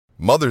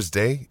Mother's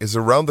Day is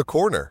around the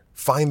corner.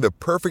 Find the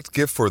perfect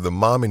gift for the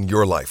mom in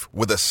your life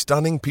with a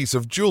stunning piece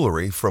of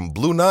jewelry from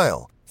Blue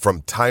Nile.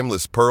 From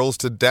timeless pearls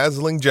to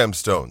dazzling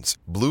gemstones,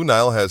 Blue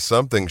Nile has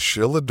something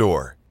she'll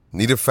adore.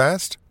 Need it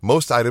fast?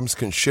 Most items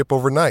can ship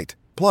overnight.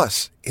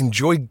 Plus,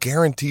 enjoy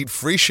guaranteed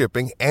free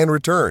shipping and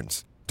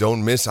returns.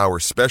 Don't miss our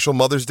special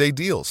Mother's Day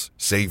deals.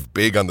 Save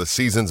big on the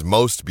season's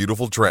most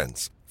beautiful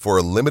trends. For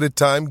a limited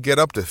time, get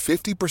up to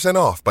 50%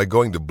 off by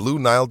going to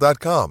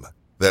BlueNile.com.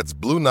 That's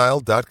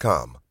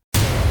BlueNile.com.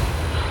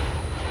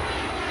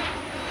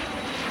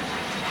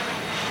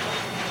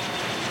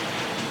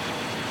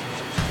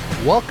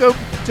 Welcome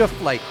to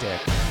Flight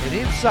Deck, an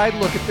inside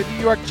look at the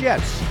New York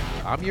Jets.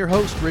 I'm your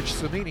host, Rich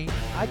Cimini.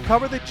 I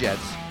cover the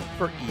Jets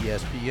for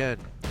ESPN.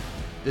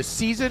 The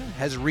season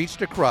has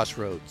reached a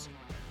crossroads.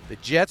 The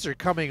Jets are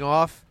coming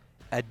off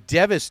a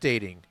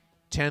devastating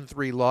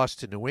 10-3 loss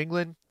to New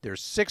England. They're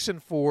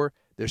 6-4.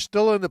 They're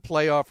still in the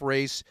playoff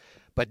race.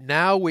 But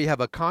now we have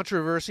a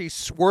controversy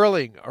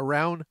swirling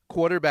around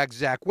quarterback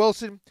Zach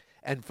Wilson.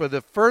 And for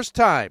the first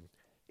time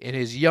in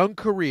his young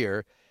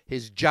career,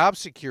 his job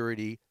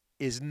security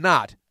is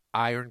not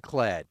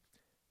ironclad.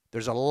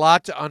 There's a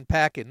lot to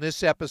unpack in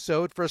this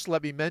episode. First,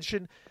 let me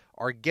mention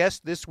our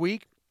guest this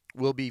week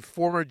will be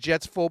former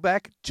Jets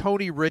fullback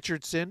Tony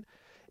Richardson,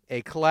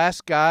 a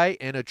class guy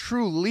and a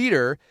true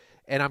leader,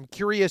 and I'm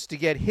curious to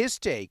get his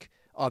take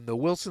on the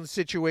Wilson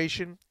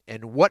situation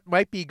and what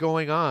might be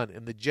going on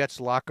in the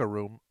Jets locker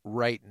room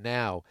right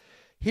now.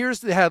 Here's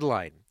the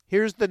headline.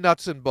 Here's the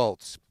nuts and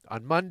bolts.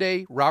 On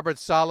Monday, Robert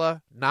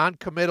Saleh,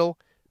 non-committal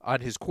on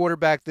his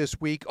quarterback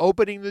this week,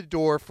 opening the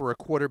door for a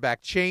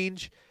quarterback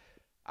change.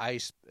 I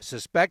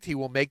suspect he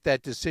will make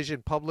that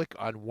decision public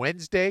on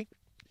Wednesday.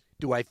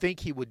 Do I think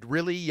he would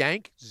really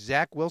yank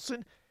Zach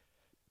Wilson?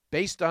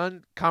 Based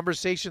on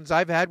conversations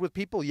I've had with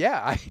people,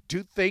 yeah, I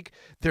do think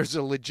there's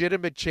a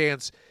legitimate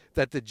chance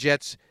that the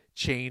Jets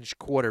change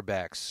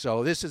quarterbacks.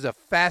 So this is a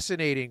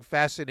fascinating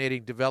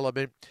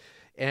development.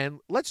 And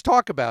let's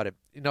talk about it.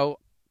 You know,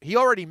 he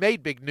already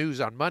made big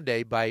news on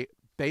Monday by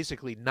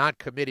basically not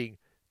committing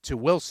to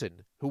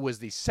Wilson, who was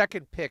the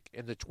second pick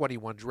in the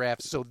 21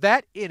 draft. So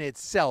that in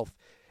itself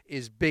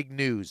is big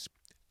news.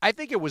 I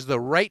think it was the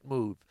right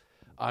move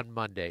on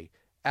Monday.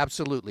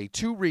 Absolutely.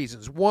 Two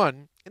reasons.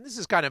 One, and this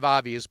is kind of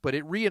obvious, but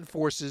it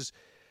reinforces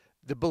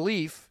the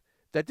belief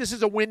that this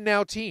is a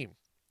win-now team.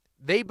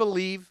 They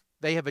believe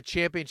they have a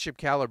championship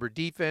caliber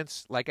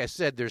defense. Like I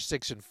said, they're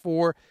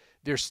 6-4.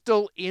 They're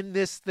still in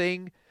this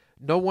thing.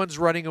 No one's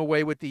running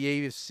away with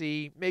the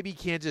AFC. Maybe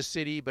Kansas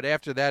City, but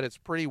after that, it's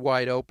pretty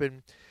wide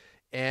open.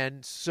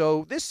 And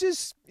so this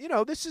is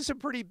a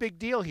pretty big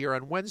deal here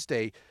on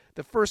Wednesday.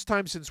 The first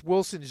time since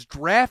Wilson's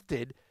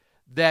drafted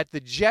that the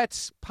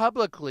Jets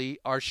publicly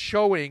are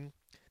showing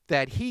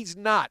that he's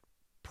not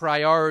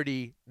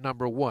priority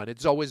number one.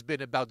 It's always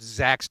been about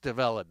Zach's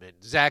development.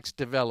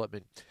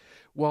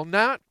 Well,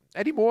 not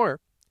anymore.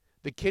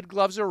 The kid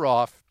gloves are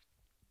off,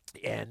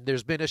 and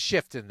there's been a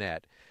shift in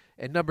that.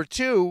 And number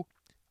two,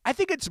 I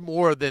think it's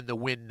more than the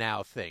win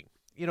now thing.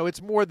 You know,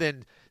 it's more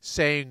than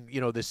saying,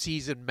 the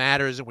season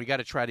matters and we got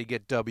to try to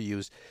get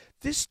W's.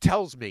 This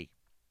tells me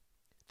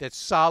that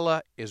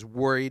Saleh is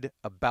worried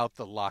about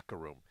the locker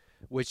room,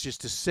 which is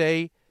to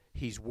say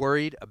he's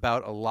worried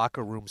about a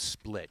locker room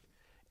split.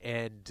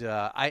 And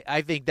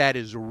I think that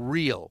is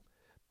real.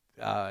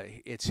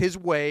 It's his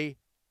way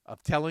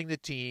of telling the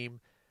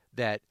team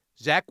that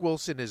Zach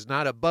Wilson is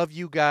not above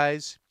you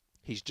guys.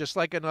 He's just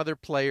like another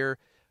player.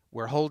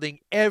 We're holding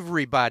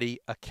everybody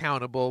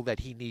accountable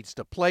that he needs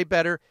to play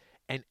better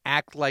and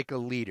act like a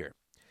leader.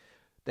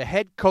 The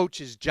head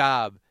coach's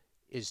job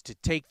is to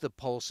take the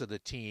pulse of the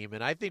team,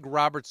 and I think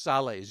Robert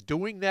Saleh is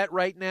doing that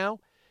right now.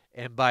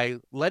 And by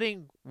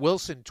letting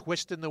Wilson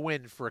twist in the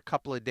wind for a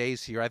couple of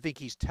days here, I think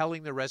he's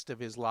telling the rest of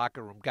his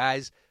locker room,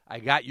 guys, I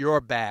got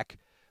your back.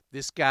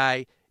 This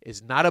guy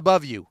is not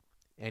above you,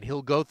 and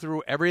he'll go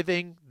through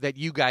everything that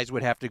you guys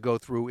would have to go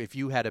through if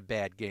you had a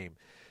bad game.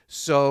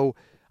 So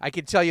I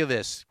can tell you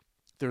this.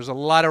 There's a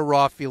lot of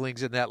raw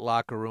feelings in that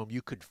locker room.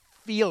 You could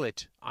feel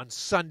it on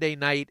Sunday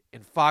night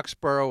in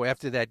Foxborough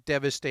after that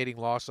devastating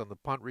loss on the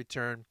punt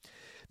return.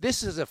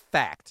 This is a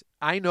fact.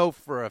 I know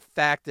for a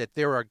fact that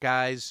there are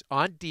guys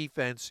on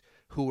defense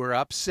who are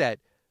upset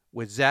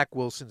with Zach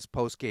Wilson's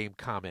post-game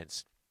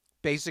comments.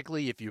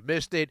 Basically, if you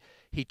missed it,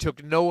 he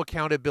took no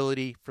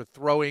accountability for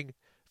throwing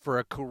for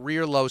a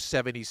career-low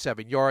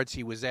 77 yards.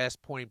 He was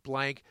asked point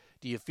blank,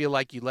 do you feel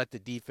like you let the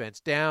defense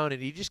down?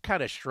 And he just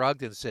kind of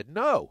shrugged and said,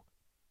 no.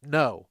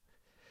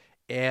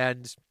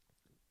 And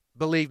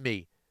believe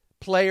me,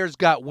 players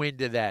got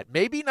wind of that.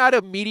 Maybe not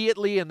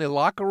immediately in the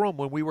locker room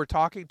when we were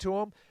talking to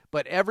them,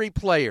 but every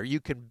player, you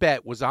can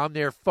bet, was on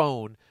their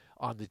phone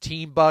on the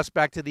team bus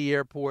back to the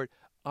airport,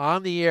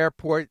 on the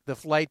airport, the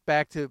flight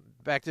back to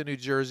New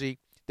Jersey.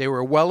 They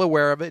were well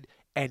aware of it,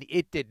 and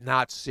it did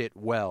not sit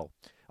well.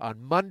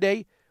 On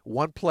Monday,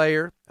 one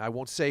player, I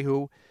won't say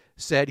who,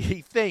 said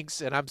he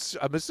thinks, and I'm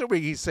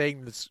assuming he's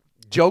saying this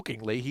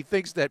jokingly, he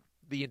thinks that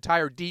the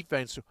entire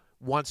defense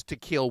wants to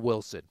kill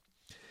Wilson.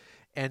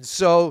 And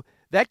so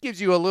that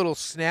gives you a little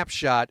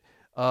snapshot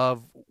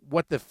of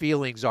what the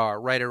feelings are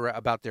right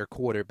about their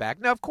quarterback.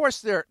 Now, of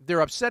course,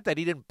 they're upset that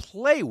he didn't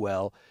play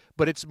well,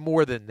 but it's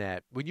more than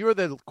that. When you're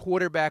the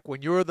quarterback,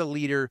 when you're the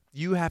leader,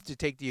 you have to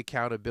take the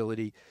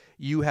accountability.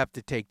 You have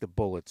to take the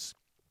bullets.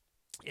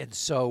 And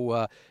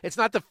so it's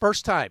not the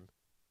first time,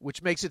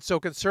 which makes it so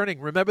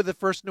concerning. Remember the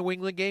first New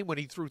England game when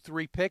he threw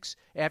 3 picks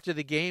after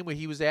the game, when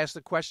he was asked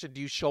the question,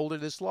 do you shoulder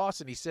this loss?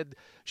 And he said,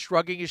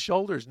 shrugging his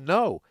shoulders,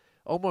 no.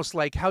 Almost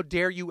like, how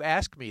dare you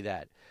ask me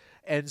that?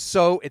 And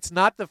so it's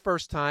not the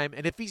first time.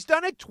 And if he's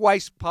done it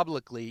twice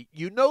publicly,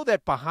 you know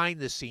that behind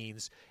the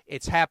scenes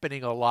it's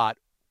happening a lot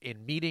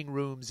in meeting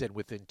rooms and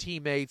within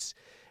teammates.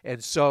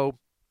 And so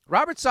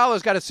Robert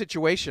Saleh's got a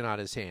situation on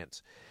his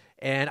hands.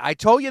 And I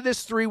told you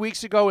this 3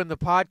 weeks ago in the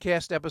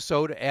podcast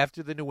episode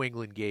after the New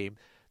England game,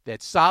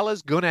 that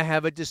Saleh's going to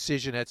have a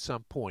decision at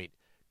some point.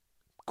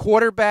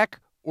 Quarterback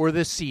or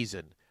the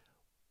season.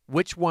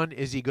 Which one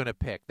is he going to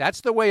pick?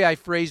 That's the way I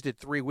phrased it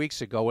 3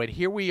 weeks ago, and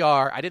here we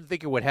are. I didn't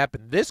think it would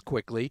happen this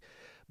quickly,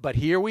 but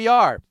here we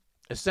are.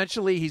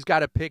 Essentially, he's got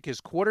to pick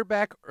his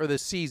quarterback or the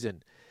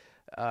season.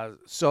 Now,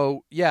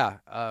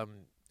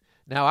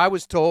 I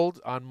was told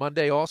on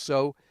Monday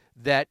also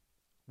that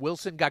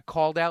Wilson got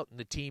called out in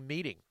the team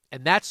meeting,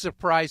 and that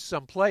surprised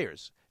some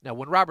players. Now,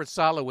 when Robert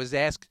Saleh was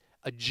asked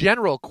a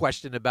general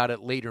question about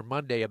it later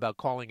Monday about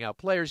calling out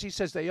players, he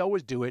says they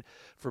always do it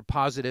for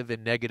positive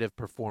and negative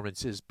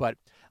performances. But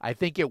I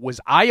think it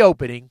was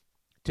eye-opening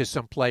to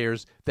some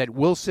players that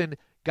Wilson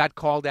got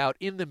called out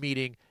in the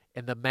meeting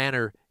and the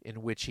manner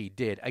in which he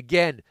did.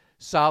 Again,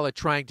 Saleh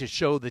trying to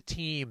show the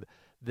team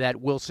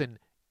that Wilson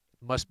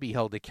must be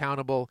held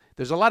accountable.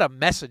 There's a lot of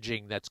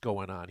messaging that's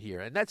going on here,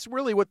 and that's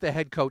really what the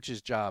head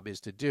coach's job is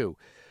to do.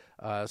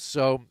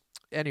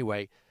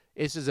 Anyway,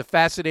 this is a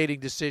fascinating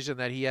decision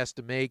that he has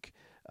to make.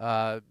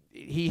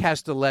 He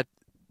has to let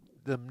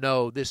them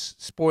know this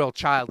spoiled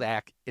child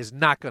act is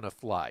not going to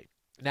fly.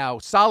 Now,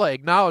 Saleh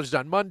acknowledged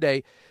on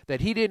Monday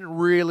that he didn't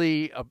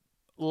really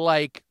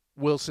like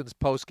Wilson's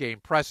post-game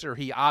presser.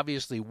 He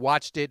obviously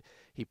watched it.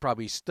 He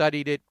probably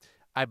studied it.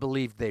 I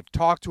believe they've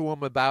talked to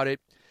him about it.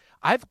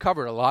 I've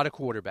covered a lot of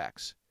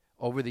quarterbacks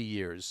over the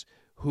years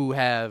who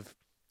have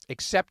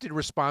accepted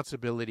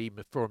responsibility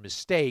for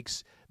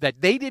mistakes that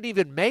they didn't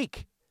even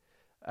make.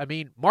 I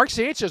mean, Mark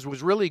Sanchez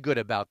was really good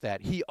about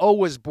that. He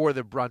always bore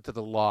the brunt of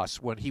the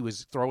loss when he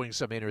was throwing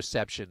some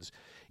interceptions.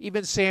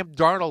 Even Sam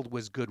Darnold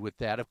was good with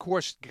that. Of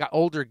course,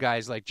 older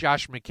guys like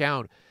Josh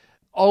McCown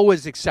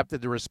always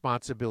accepted the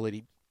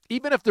responsibility.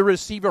 Even if the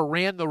receiver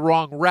ran the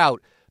wrong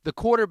route, the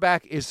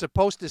quarterback is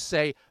supposed to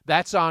say,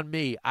 that's on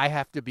me. I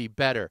have to be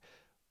better.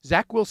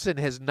 Zach Wilson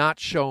has not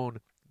shown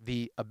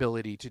the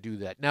ability to do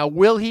that. Now,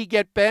 will he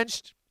get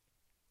benched?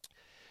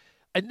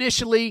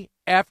 Initially,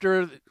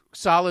 after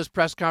Saleh's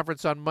press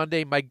conference on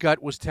Monday, my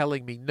gut was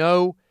telling me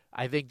no.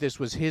 I think this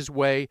was his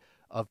way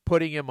of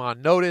putting him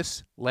on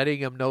notice, letting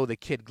him know the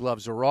kid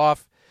gloves are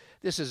off.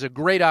 This is a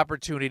great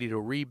opportunity to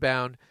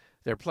rebound.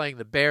 They're playing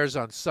the Bears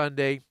on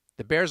Sunday.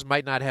 The Bears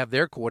might not have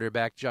their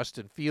quarterback,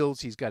 Justin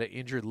Fields. He's got an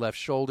injured left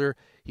shoulder.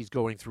 He's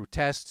going through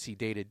tests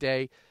day to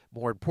day.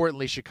 More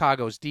importantly,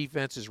 Chicago's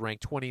defense is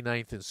ranked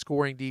 29th in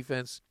scoring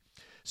defense.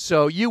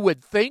 So you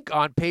would think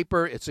on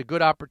paper it's a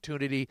good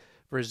opportunity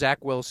for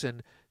Zach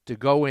Wilson to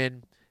go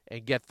in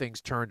and get things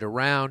turned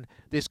around.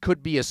 This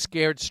could be a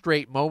scared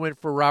straight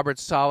moment for Robert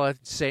Saleh,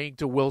 saying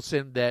to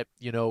Wilson that,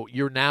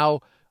 you're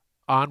now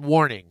on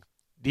warning.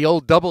 The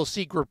old double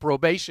secret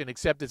probation,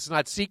 except it's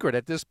not secret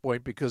at this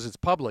point because it's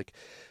public.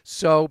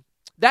 So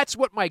that's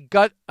what my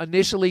gut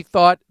initially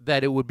thought,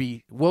 that it would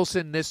be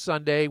Wilson this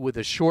Sunday with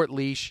a short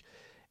leash.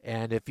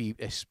 And if he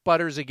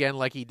sputters again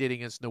like he did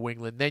against New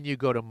England, then you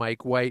go to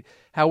Mike White.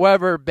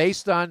 However,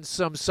 based on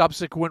some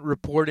subsequent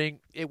reporting,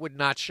 it would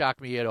not shock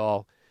me at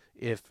all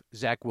if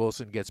Zach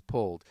Wilson gets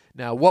pulled.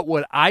 Now, what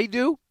would I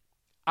do?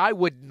 I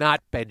would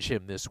not bench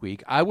him this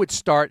week. I would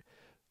start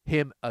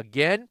him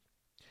again,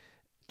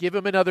 give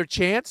him another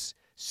chance,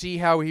 see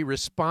how he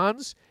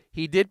responds.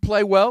 He did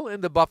play well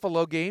in the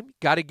Buffalo game.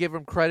 Got to give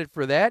him credit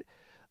for that.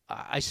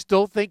 I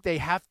still think they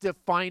have to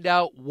find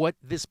out what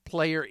this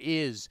player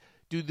is.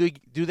 Do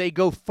they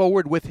go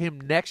forward with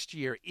him next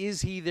year?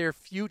 Is he their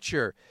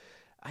future?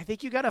 I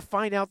think you got to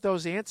find out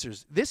those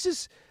answers. This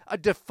is a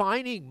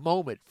defining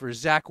moment for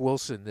Zach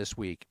Wilson this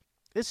week.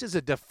 This is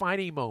a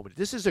defining moment.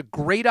 This is a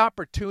great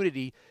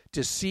opportunity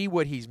to see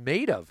what he's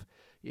made of.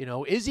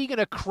 Is he going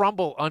to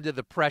crumble under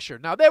the pressure?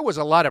 Now, there was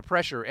a lot of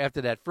pressure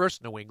after that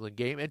first New England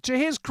game, and to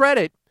his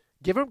credit,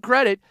 give him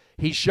credit,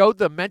 he showed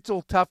the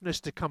mental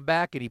toughness to come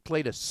back, and he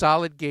played a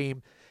solid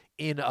game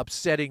in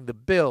upsetting the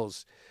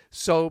Bills.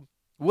 So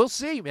we'll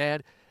see,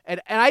 man.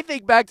 And I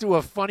think back to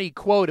a funny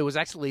quote. It was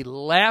actually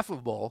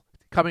laughable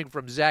coming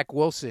from Zach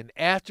Wilson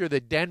after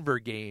the Denver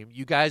game.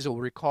 You guys will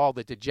recall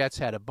that the Jets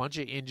had a bunch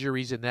of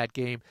injuries in that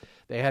game.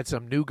 They had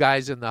some new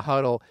guys in the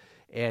huddle,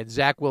 and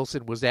Zach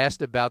Wilson was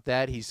asked about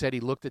that. He said he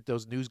looked at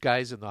those news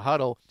guys in the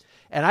huddle.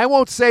 And I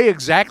won't say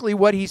exactly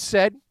what he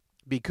said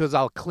because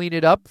I'll clean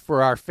it up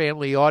for our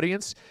family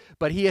audience.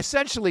 But he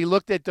essentially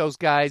looked at those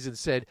guys and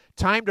said,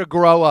 time to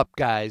grow up,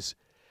 guys.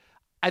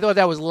 I thought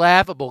that was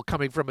laughable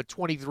coming from a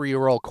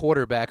 23-year-old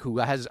quarterback who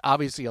has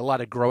obviously a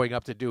lot of growing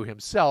up to do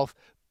himself.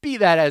 Be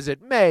that as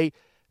it may,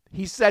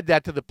 he said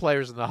that to the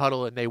players in the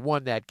huddle, and they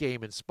won that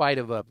game in spite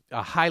of a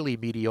highly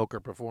mediocre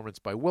performance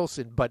by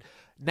Wilson. But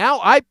now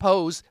I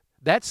pose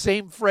that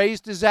same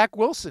phrase to Zach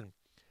Wilson.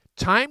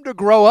 Time to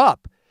grow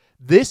up.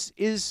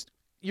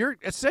 You're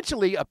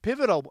essentially a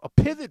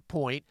pivot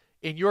point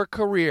in your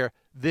career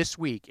this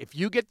week. If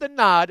you get the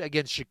nod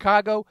against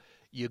Chicago,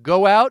 you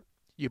go out,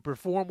 you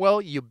perform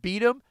well, you beat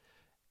them,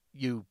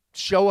 you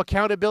show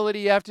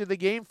accountability after the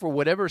game for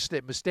whatever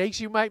mistakes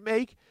you might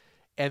make,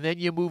 and then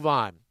you move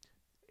on.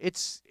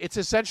 It's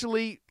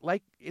essentially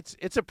like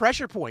it's a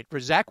pressure point for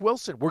Zach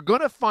Wilson. We're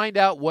going to find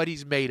out what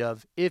he's made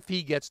of if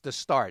he gets to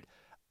start.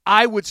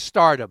 I would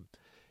start him.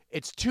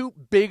 It's too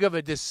big of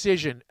a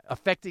decision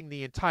affecting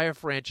the entire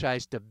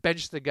franchise to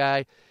bench the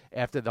guy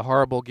after the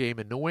horrible game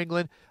in New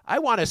England. I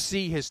want to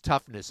see his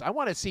toughness. I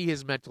want to see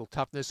his mental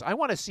toughness. I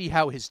want to see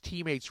how his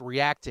teammates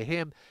react to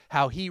him,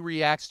 how he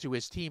reacts to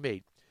his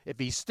teammate. If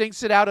he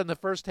stinks it out in the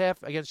first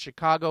half against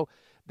Chicago,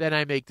 then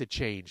I make the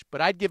change. But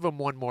I'd give him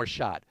one more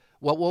shot.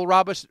 What will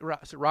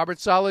Robert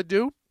Saleh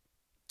do?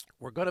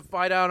 We're going to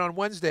find out on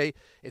Wednesday.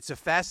 It's a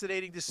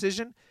fascinating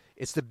decision.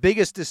 It's the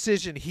biggest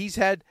decision he's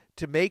had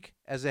to make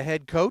as a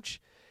head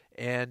coach.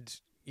 And,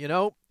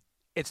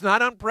 it's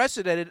not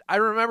unprecedented. I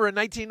remember in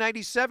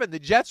 1997, the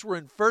Jets were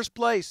in first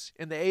place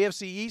in the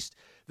AFC East.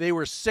 They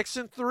were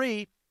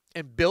 6-3,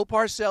 and Bill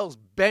Parcells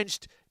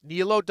benched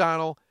Neil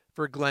O'Donnell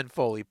for Glenn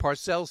Foley.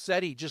 Parcells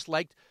said he just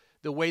liked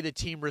the way the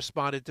team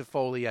responded to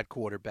Foley at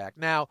quarterback.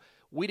 Now,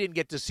 we didn't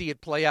get to see it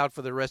play out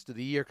for the rest of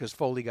the year because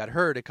Foley got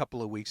hurt a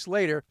couple of weeks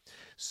later.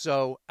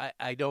 So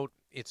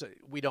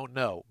we don't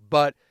know.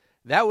 But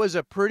that was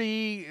a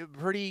pretty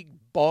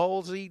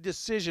ballsy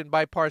decision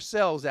by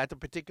Parcells at the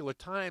particular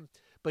time.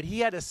 But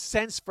he had a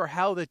sense for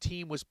how the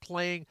team was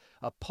playing,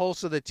 a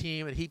pulse of the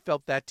team, and he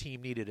felt that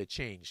team needed a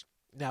change.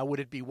 Now,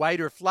 would it be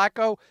White or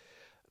Flacco?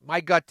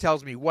 My gut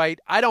tells me White.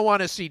 I don't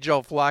want to see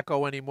Joe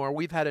Flacco anymore.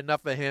 We've had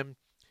enough of him.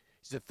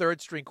 He's a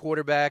third-string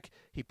quarterback.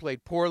 He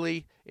played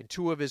poorly in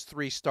 2 of his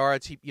 3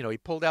 starts. He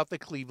pulled out the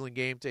Cleveland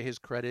game to his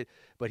credit,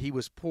 but he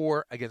was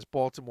poor against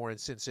Baltimore and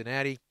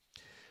Cincinnati.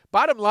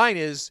 Bottom line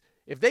is,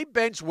 if they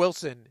bench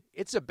Wilson,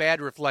 it's a bad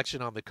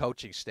reflection on the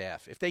coaching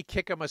staff. If they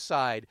kick him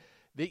aside,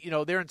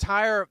 their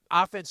entire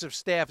offensive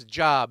staff's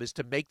job is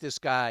to make this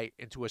guy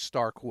into a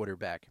star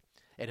quarterback.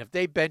 And if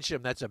they bench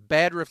him, that's a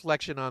bad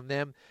reflection on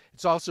them.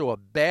 It's also a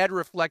bad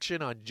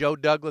reflection on Joe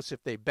Douglas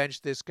if they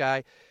bench this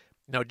guy.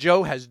 Now,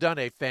 Joe has done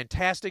a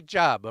fantastic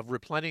job of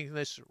replenishing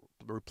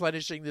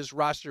this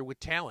roster with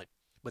talent.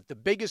 But the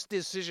biggest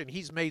decision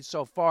he's made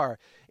so far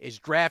is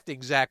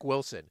drafting Zach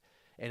Wilson.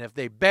 And if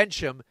they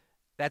bench him,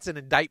 that's an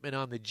indictment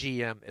on the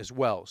GM as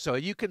well. So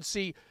you can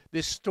see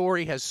this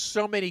story has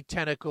so many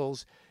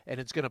tentacles, and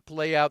it's going to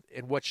play out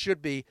in what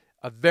should be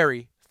a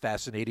very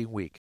fascinating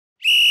week.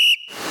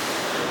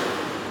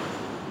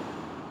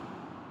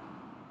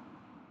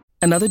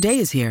 Another day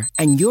is here,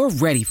 and you're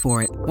ready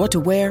for it. What to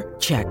wear?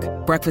 Check.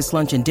 Breakfast,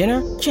 lunch, and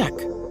dinner? Check.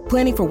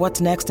 Planning for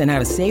what's next and how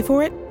to save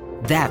for it?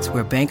 That's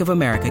where Bank of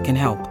America can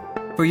help.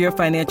 For your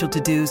financial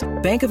to-dos,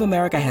 Bank of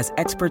America has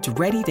experts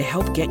ready to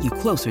help get you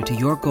closer to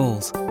your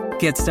goals.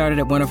 Get started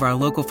at one of our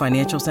local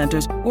financial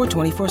centers or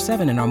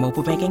 24/7 in our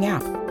mobile banking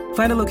app.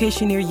 Find a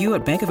location near you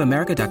at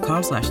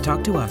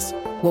bankofamerica.com/talktous.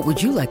 What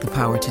would you like the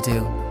power to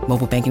do?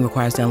 Mobile banking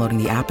requires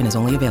downloading the app and is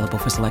only available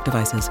for select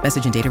devices.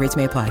 Message and data rates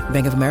may apply.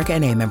 Bank of America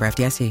NA, member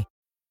FDIC.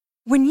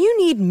 When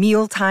you need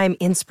mealtime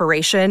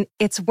inspiration,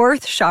 it's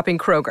worth shopping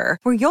Kroger,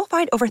 where you'll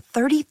find over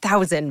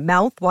 30,000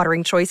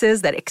 mouth-watering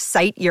choices that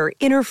excite your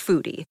inner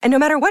foodie. And no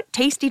matter what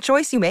tasty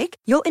choice you make,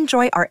 you'll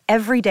enjoy our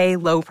everyday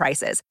low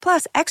prices,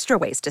 plus extra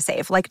ways to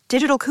save, like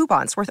digital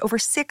coupons worth over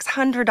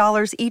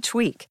 $600 each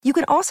week. You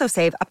can also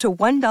save up to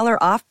 $1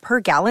 off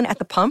per gallon at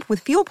the pump with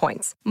fuel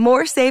points.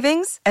 More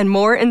savings and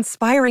more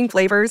inspiring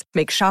flavors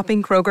make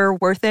shopping Kroger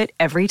worth it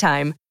every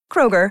time.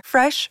 Kroger,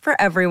 fresh for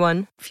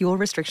everyone. Fuel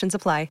restrictions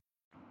apply.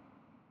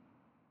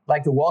 I'd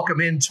like to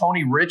welcome in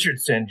Tony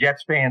Richardson.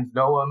 Jets fans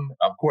know him.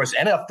 Of course,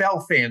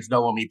 NFL fans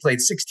know him. He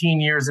played 16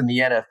 years in the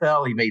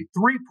NFL. He made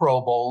 3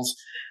 Pro Bowls,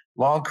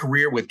 long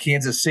career with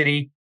Kansas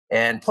City,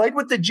 and played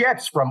with the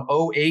Jets from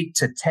 08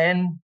 to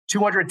 10,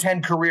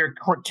 210 career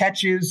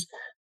catches,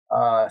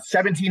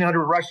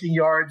 1,700 rushing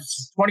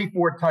yards,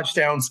 24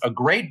 touchdowns, a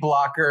great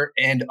blocker,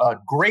 and a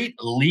great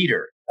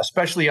leader,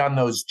 especially on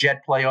those Jet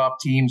playoff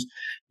teams.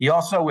 He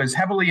also is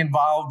heavily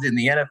involved in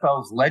the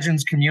NFL's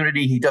Legends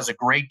community. He does a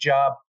great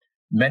job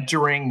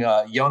mentoring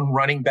young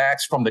running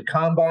backs from the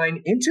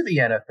combine into the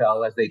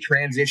NFL as they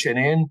transition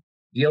in,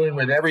 dealing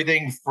with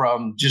everything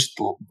from just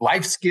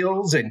life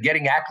skills and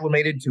getting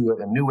acclimated to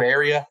a new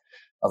area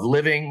of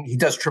living. He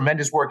does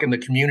tremendous work in the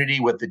community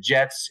with the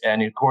Jets.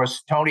 And of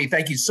course, Tony,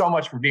 thank you so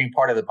much for being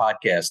part of the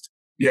podcast.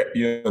 Yeah,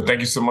 thank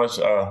you so much.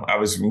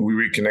 Obviously, when we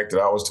reconnected,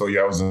 I always told you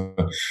I was a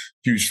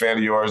huge fan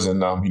of yours,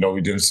 and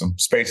we did some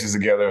spaces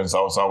together, and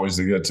so it's always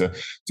good to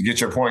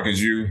get your point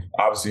because you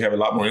obviously have a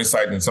lot more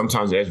insight than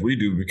sometimes as we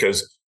do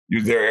because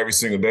you're there every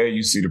single day.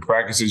 You see the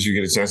practices. You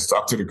get a chance to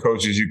talk to the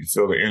coaches. You can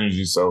feel the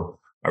energy. So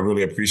I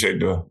really appreciate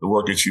the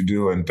work that you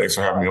do, and thanks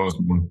for having me on this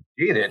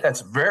morning.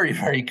 That's very,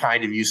 very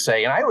kind of you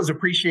say. And I always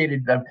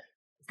appreciated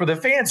for the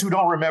fans who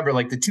don't remember,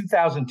 like the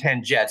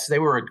 2010 Jets, they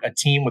were a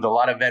team with a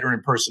lot of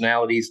veteran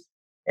personalities.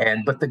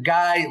 But the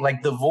guy,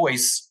 like the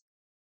voice,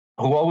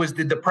 who always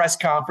did the press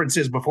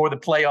conferences before the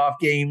playoff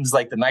games,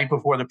 like the night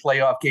before the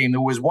playoff game, there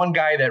was one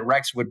guy that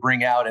Rex would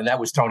bring out, and that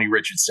was Tony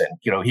Richardson.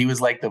 He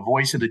was like the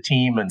voice of the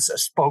team and a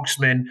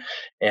spokesman.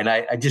 And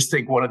I just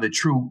think one of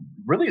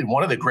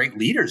the great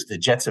leaders the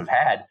Jets have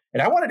had.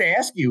 And I wanted to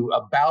ask you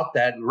about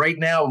that. Right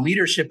now,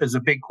 leadership is a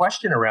big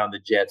question around the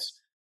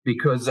Jets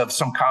because of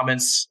some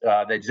comments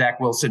that Zach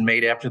Wilson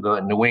made after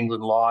the New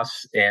England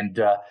loss. And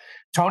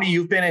Tony,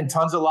 you've been in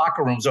tons of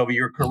locker rooms over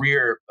your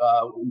career.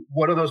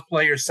 What are those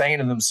players saying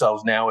to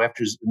themselves now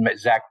after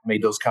Zach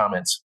made those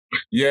comments?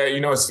 Yeah,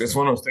 it's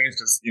one of those things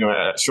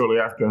because, shortly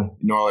after,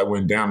 all that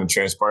went down and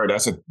transpired,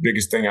 that's the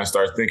biggest thing I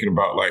started thinking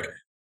about. Like,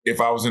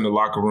 if I was in the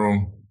locker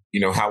room,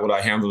 how would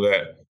I handle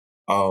that?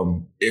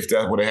 If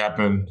that would have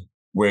happened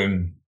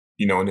when,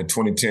 in the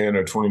 2010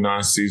 or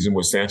 29 season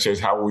with Sanchez,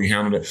 how would we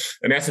handle it?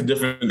 And that's the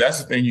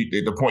thing,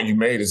 the point you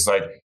made is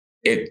like,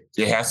 it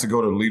has to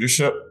go to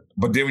leadership.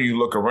 But then when you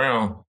look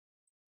around,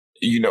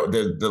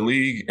 the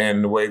league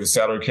and the way the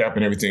salary cap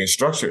and everything is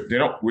structured,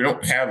 we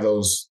don't have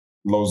those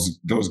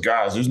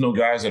guys. There's no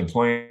guys that are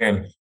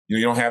playing.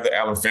 You don't have the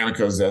Alan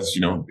Fanekas that's,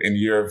 in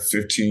year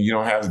 15. You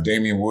don't have the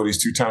Damian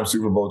Woody's 2-time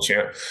Super Bowl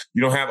champ.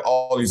 You don't have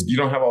all these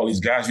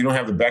guys. You don't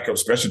have the backup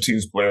special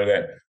teams player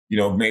that,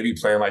 maybe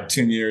playing like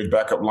 10 years,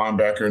 backup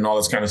linebacker and all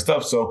this kind of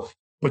stuff. So,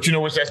 but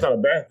that's not a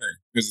bad thing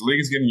because the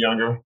league is getting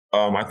younger.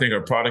 I think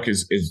our product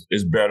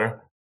is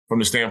better from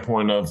the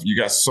standpoint of you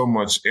got so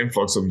much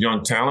influx of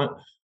young talent.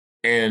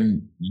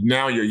 And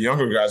now your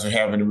younger guys are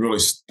having to really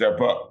step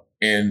up,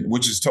 and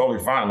which is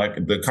totally fine. Like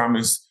the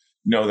comments,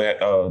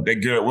 that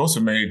Garrett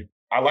Wilson made,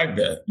 I like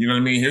that. You know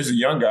what I mean? Here's a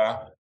young guy,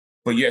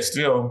 but yet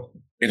still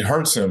it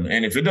hurts him.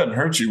 And if it doesn't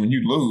hurt you when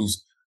you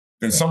lose,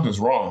 then something's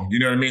wrong. You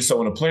know what I mean? So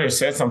when a player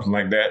says something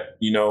like that,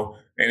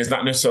 and it's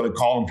not necessarily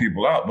calling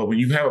people out, but when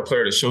you have a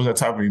player that shows that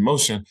type of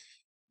emotion,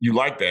 you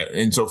like that.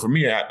 And so for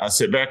me, I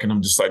sit back and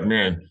I'm just like,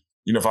 man,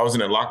 if I was in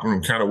that locker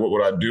room, kind of what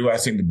would I do? I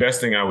think the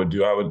best thing I would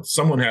do,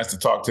 someone has to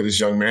talk to this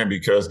young man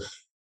because,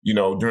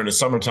 during the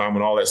summertime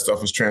when all that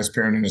stuff was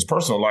transparent in his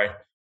personal life,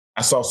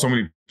 I saw so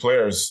many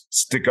players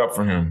stick up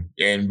for him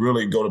and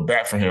really go to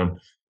bat for him.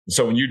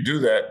 So when you do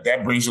that,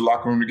 that brings your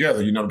locker room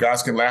together.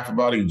 Guys can laugh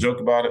about it, you joke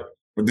about it,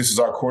 but this is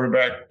our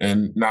quarterback.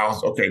 And now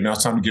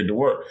it's time to get to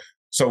work.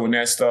 So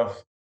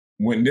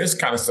when this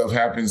kind of stuff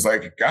happens,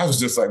 like guys was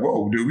just like,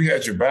 whoa, dude, we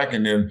had your back.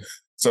 And then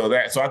so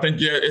I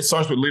think, it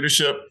starts with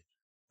leadership.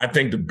 I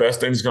think the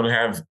best thing is going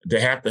to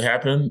have to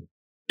happen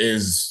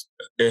is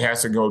it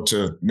has to go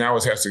to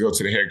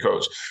the head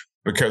coach,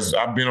 because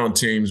I've been on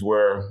teams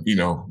where,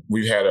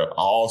 we've had an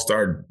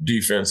all-star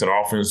defense and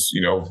offense,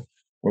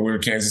 when we were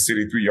Kansas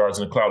City, 3 yards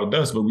in a cloud of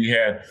dust, but we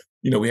had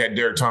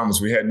Derek Thomas,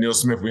 we had Neil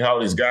Smith, we had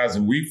all these guys,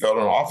 and we felt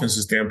on an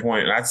offensive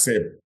standpoint, and I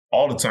said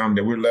all the time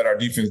that we'd let our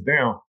defense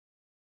down,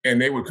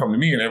 and they would come to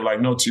me and they were like,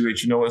 no,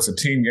 T-H, it's a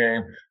team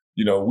game.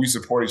 We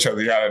support each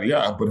other, yada,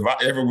 yada. But if I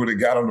ever would have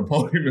got on the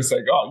podium and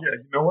said, oh, yeah,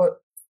 you know what?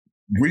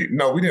 We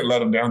didn't let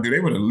them down, dude. They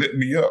would have lit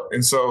me up.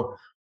 And so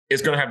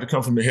it's going to have to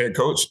come from the head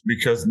coach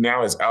because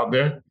now it's out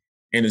there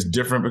and it's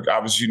different. But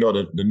obviously,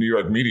 the New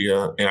York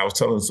media, and I was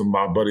telling some of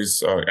my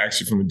buddies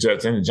actually from the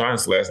Jets and the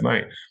Giants last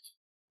night,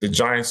 the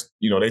Giants,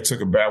 they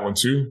took a bad one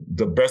too.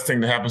 The best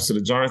thing that happens to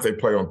the Giants, they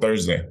play on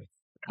Thursday.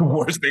 The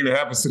worst thing that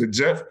happens to the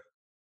Jets,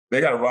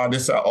 they got to ride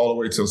this out all the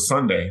way till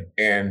Sunday.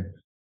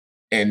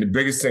 And the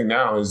biggest thing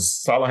now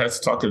is Saleh has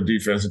to talk to the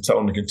defense and tell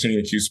them to continue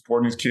to keep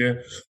supporting his kid.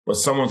 But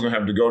someone's going to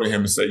have to go to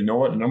him and say, you know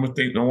what? The number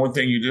one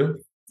thing you do,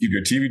 keep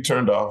your TV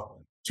turned off,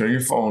 turn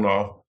your phone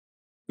off.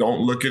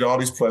 Don't look at all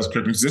these press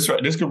clippings.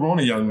 This could ruin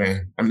a young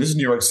man. I mean, this is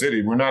New York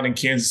City. We're not in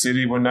Kansas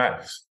City. We're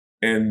not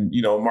in,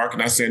 market.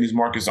 Not saying these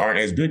markets aren't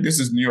as big. This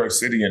is New York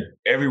City. And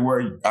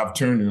everywhere I've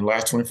turned in the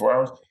last 24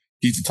 hours,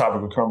 he's the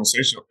topic of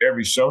conversation of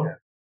every show.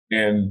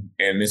 And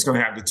it's going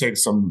to have to take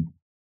some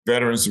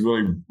veterans to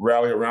really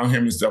rally around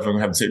him. It's definitely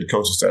going to have to take the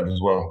coaching staff as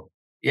well.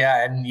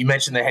 Yeah, and you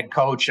mentioned the head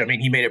coach. I mean,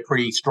 he made a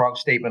pretty strong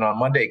statement on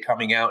Monday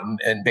coming out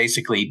and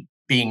basically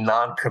being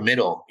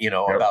non-committal,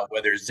 about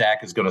whether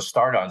Zach is going to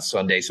start on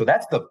Sunday. So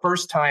that's the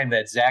first time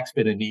that Zach's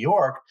been in New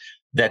York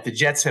that the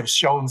Jets have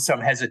shown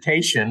some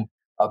hesitation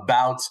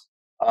about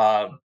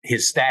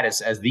his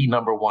status as the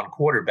number one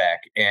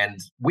quarterback. And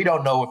we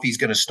don't know if he's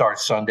going to start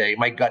Sunday.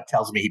 My gut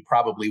tells me he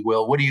probably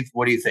will. What do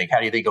you think? How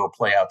do you think it'll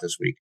play out this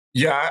week?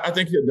 Yeah, I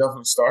think he'll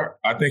definitely start.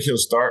 I think he'll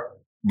start,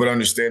 but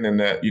understanding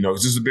that,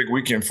 this is a big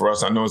weekend for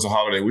us. I know it's a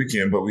holiday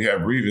weekend, but we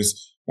have Revis,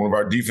 one of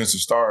our defensive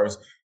stars,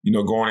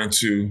 going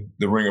into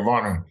the Ring of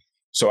Honor.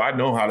 So I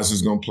know how this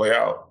is going to play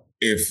out.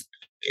 If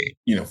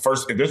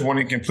there's one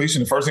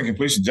incompletion, the first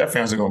incompletion, Jet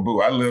fans are going to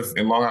boo. I live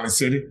in Long Island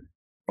City.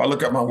 If I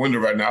look out my window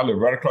right now, I live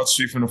right across the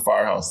street from the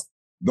firehouse.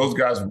 Those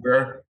guys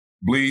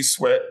bleed,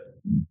 sweat,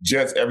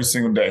 Jets every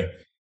single day.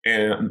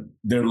 and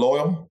they're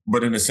loyal,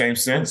 but in the same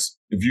sense,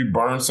 if you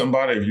burn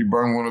somebody, if you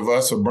burn one of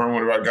us or burn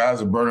one of our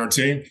guys or burn our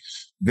team,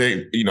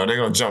 they're going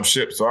to jump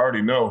ship. So I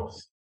already know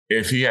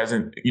if he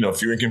hasn't, a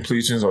few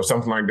incompletions or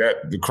something like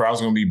that, the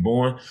crowd's going to be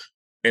booing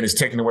and it's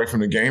taken away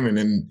from the game. And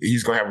then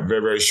he's going to have a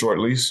very, very short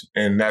leash.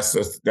 And that's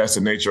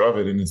the nature of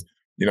it. And,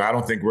 I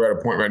don't think we're at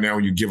a point right now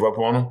where you give up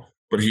on him.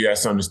 But he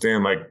has to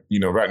understand,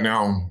 right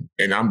now,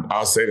 and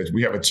I'll say this,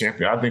 we have a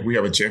champion. I think we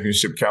have a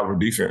championship caliber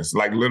defense,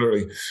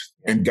 literally.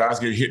 And guys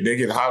get hit, they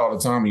get hot all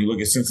the time. And you look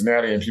at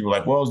Cincinnati and people are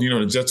like, well,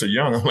 the Jets are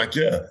young. I'm like,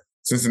 yeah,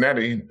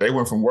 Cincinnati, they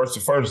went from worst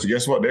to first.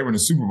 Guess what? They were in the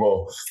Super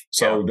Bowl.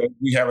 So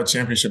we have a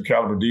championship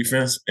caliber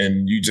defense,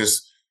 and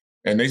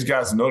and these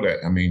guys know that.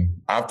 I mean,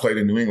 I've played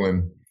in New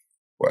England,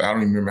 I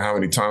don't even remember how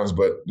many times,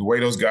 but the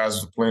way those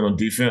guys were playing on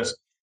defense,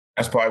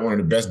 that's probably one of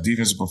the best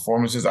defensive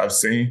performances I've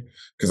seen.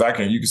 Because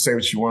you can say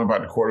what you want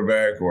about the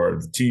quarterback or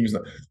the teams.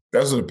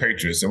 Those are the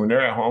Patriots. And when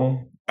they're at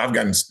home, I've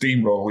gotten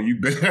steamrolled. When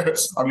you've been there,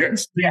 I've gotten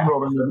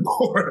steamrolled in the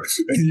court.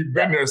 And you've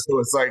been there. So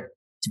it's like,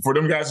 for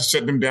them guys to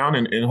shut them down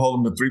and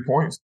hold them to 3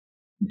 points,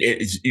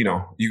 you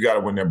got to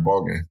win that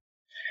ball game.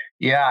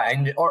 Yeah,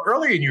 and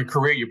earlier in your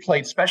career, you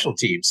played special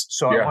teams.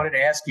 So I wanted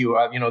to ask you,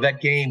 that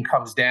game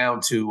comes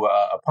down to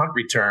a punt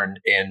return.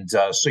 And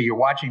so you're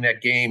watching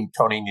that game,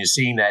 Tony, and you're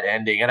seeing that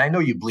ending. And I know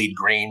you bleed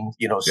green,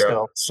 still.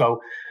 Yeah. So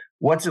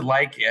what's it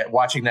like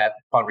watching that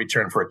punt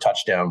return for a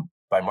touchdown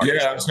by Marcus?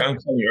 Yeah, I was kind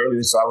of telling you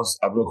earlier. So I was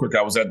real quick.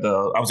 I was at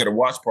a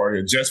watch party,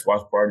 a Jets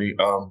watch party,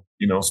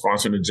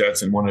 sponsoring the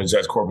Jets and one of the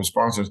Jets corporate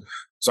sponsors.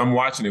 So I'm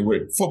watching it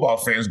with football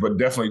fans, but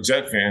definitely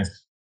Jet fans.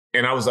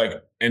 And I was like,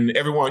 and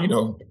everyone,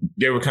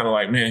 they were kind of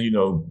like, man,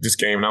 this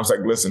game. And I was like,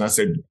 listen, I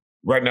said,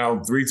 right now,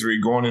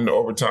 3-3 going into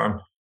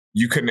overtime,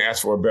 you couldn't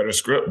ask for a better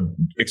script,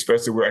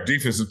 especially where our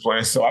defense is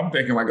playing. So I'm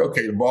thinking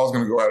okay, the ball's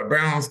going to go out of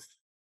bounds.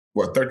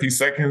 13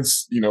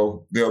 seconds,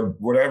 they'll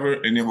whatever.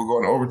 And then we'll go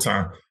into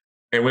overtime.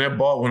 And when that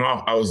ball went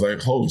off, I was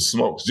like, holy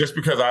smokes. Just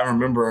because I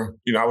remember,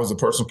 I was a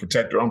personal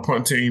protector on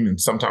punt team. And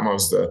sometimes I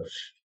was the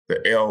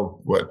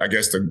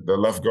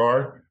left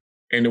guard.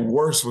 And the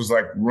worst was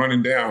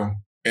running down.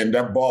 And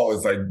that ball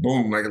is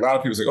boom. A lot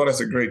of people say, oh,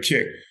 that's a great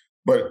kick.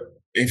 But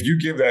if you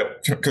give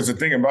that, because the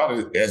thing about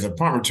it, as a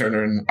punt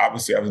returner, and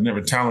obviously I was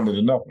never talented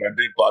enough, but I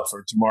did block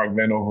for Tamar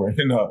Vanover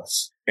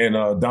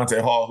and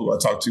Dante Hall, who I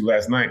talked to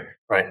last night.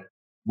 Right.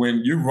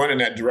 When you're running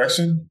that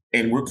direction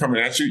and we're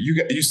coming at you,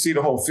 you see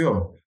the whole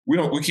field. We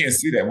can't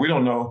see that. We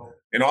don't know.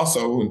 And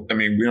also,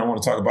 we don't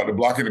want to talk about the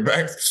block in the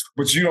back,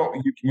 but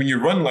when you're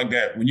running like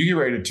that, when you get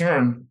ready to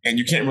turn and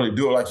you can't really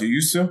do it like you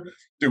used to,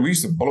 we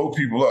used to blow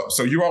people up.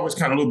 So you're always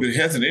kind of a little bit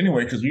hesitant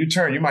anyway, because when you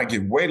turn, you might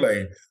get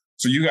waylaid.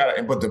 So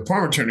but the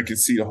punt returner can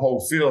see the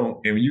whole field.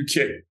 And when you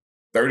kick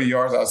 30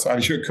 yards outside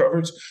of your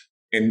coverage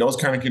in those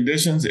kind of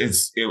conditions,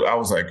 I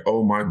was like,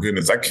 oh my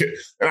goodness.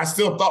 And I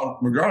still thought,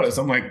 regardless,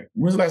 I'm like,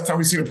 when's the last time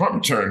we see the punt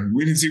return?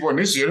 We didn't see one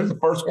this year. This is the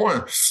first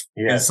one.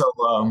 Yeah. And so,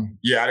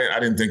 I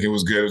didn't think it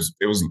was good.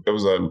 It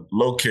was a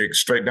low kick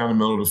straight down the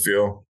middle of the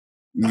field.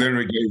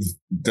 Literally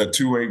gave the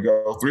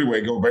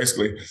three-way go,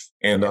 basically.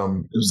 And it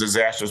was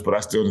disastrous, but I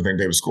still didn't think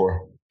they would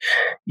score.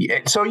 Yeah.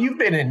 So you've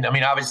been in,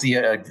 obviously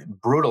a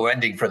brutal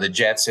ending for the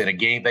Jets in a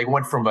game. They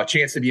went from a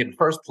chance to be in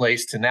first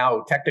place to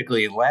now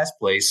technically in last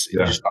place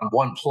just on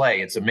one play.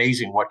 It's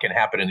amazing what can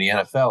happen in the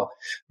NFL.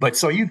 But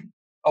so you've,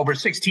 over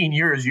 16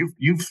 years,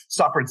 you've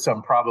suffered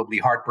some probably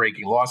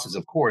heartbreaking losses,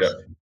 of course.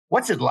 Yeah.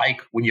 What's it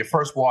like when you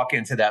first walk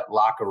into that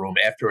locker room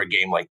after a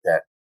game like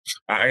that?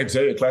 I can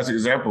tell you classic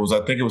examples. I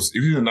think it was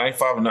either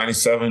 95 or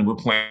 97. We're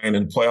playing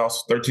in playoffs,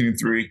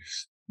 13-3.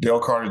 Dale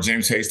Carter,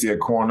 James Hasty at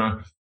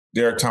corner,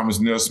 Derek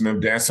Thomas, Neil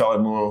Smith, Dan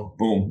Salamura.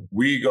 Boom.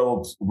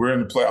 We're in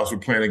the playoffs. We're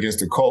playing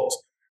against the Colts.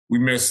 We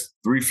missed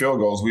 3 field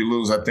goals. We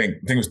lose, I think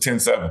it was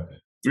 10-7,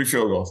 3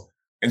 field goals.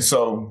 And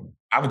so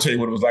I would tell you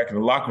what it was like in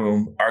the locker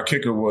room. Our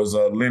kicker was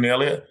Lynn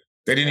Elliott.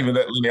 They didn't even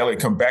let Lynn Elliott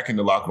come back in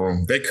the locker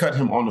room. They cut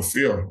him on the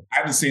field. I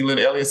haven't seen Lynn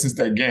Elliott since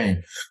that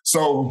game.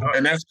 So,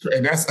 and that's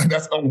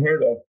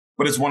unheard of.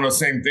 But it's one of those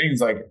same things.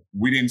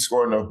 We didn't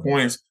score enough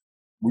points.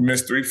 We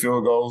missed 3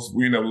 field goals.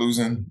 We ended up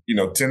losing,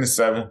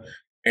 10-7.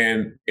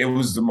 And it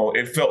was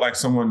it felt like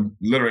someone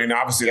literally, and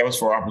obviously that was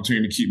for our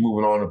opportunity to keep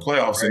moving on in the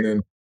playoffs. Right. And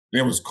then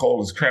it was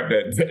cold as crap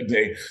that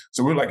day.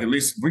 So we're like, at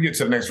least if we get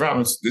to the next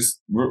round,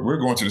 we're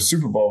going to the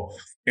Super Bowl.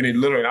 And it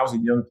literally, I was a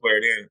young player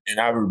then, and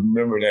I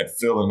remember that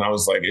feeling. I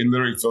was like, it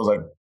literally feels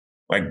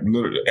like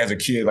literally as a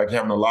kid, like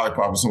having a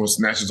lollipop and someone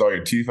snatches all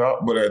your teeth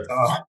out. But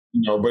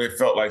but it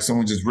felt like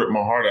someone just ripped my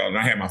heart out. And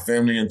I had my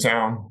family in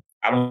town.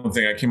 I don't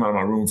think I came out of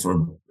my room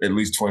for at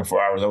least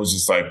 24 hours. I was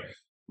just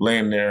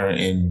laying there,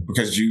 and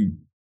because you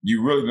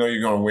really know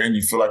you're going to win,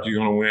 you feel like you're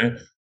going to win,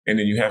 and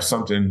then you have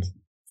something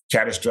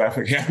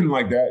catastrophic happen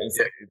like that,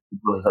 it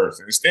really hurts.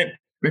 And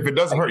if it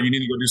doesn't hurt, you need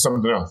to go do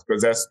something else,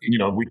 because that's,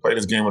 we play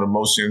this game with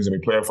emotions and we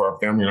play it for our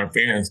family and our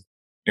fans.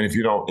 And if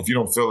you don't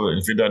feel it,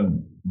 if it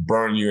doesn't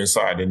burn you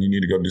inside, then you need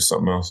to go do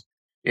something else.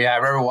 Yeah, I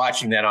remember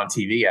watching that on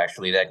TV,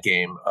 actually, that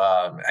game.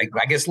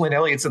 I guess Lynn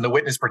Elliott's in the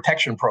witness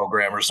protection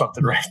program or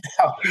something right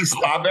now.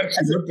 I've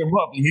actually looked him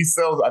up. He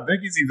sells, I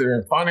think he's either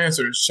in finance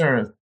or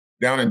insurance.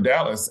 down in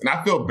Dallas. And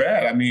I feel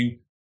bad. I mean,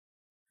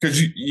 because,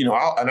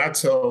 I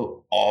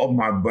tell all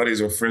my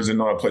buddies or friends that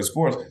know I play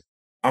sports,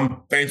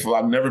 I'm thankful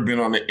I've never been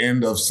on the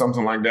end of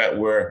something like that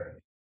where,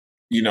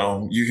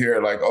 you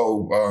hear like,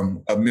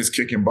 a missed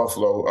kick in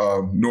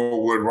Buffalo,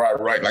 Norwood,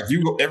 right. Like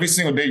you go every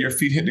single day, your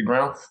feet hit the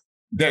ground.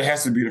 That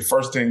has to be the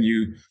first thing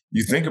you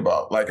think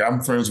about. Like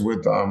I'm friends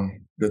with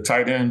the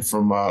tight end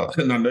from,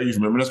 and I know you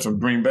remember this, from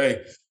Green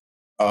Bay.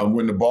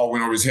 When the ball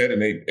went over his head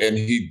and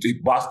he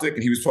boxed it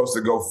and he was supposed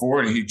to go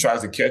forward and he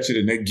tries to catch it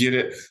and they get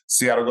it.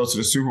 Seattle goes to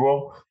the Super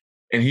Bowl.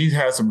 And he's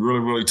had some really,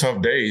 really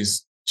tough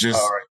days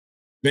just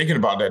thinking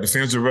about that. The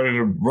fans are ready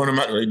to run him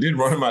out. They did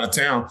run him out of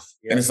town.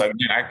 Yeah. And it's like,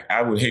 man,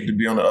 I would hate to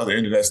be on the other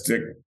end of that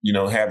stick,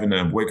 having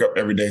to wake up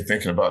every day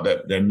thinking about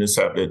that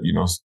mishap that,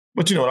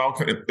 But,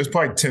 there's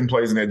probably 10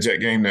 plays in that Jet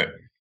game that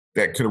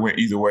could have went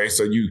either way.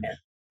 So you're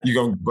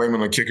going to blame it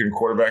on the kicker and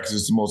quarterback because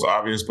it's the most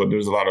obvious, but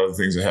there's a lot of other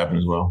things that happen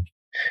as well.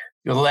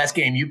 The last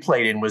game you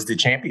played in was the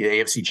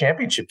AFC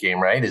Championship game,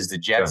 right? Is the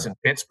Jets in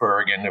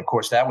Pittsburgh. And, of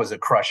course, that was a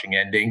crushing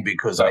ending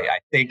because I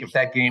think if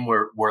that game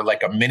were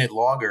like a minute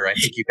longer, I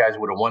think you guys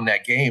would have won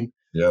that game.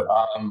 Yeah.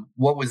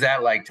 What was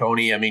that like,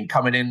 Tony? I mean,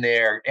 coming in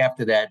there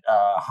after that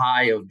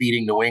high of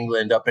beating New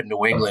England up in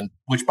New England,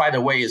 which, by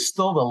the way, is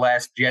still the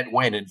last Jet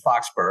win in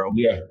Foxborough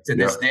to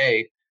this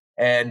day.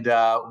 And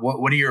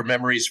what are your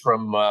memories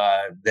from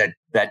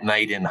that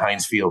night in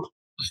Heinz Field?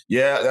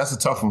 Yeah, that's a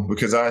tough one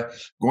because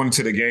going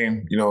into the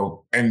game,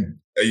 and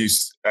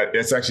it's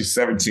actually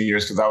 17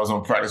 years because I was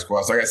on practice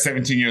squad. So I got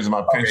 17 years of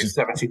my pension.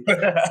 17. I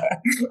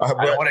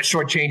don't want to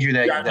shortchange you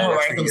that. Yeah, I know,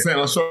 right? I'm saying,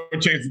 let's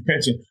shortchange the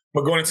pension.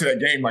 But going into that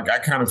game, like I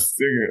kind of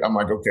figured, I'm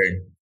like,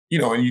 okay,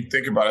 and you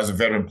think about it as a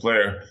veteran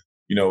player,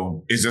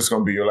 is this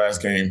going to be your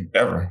last game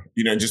ever?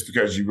 Just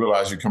because you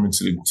realize you're coming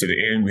to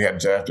the end. We had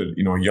drafted,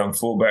 a young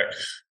fullback.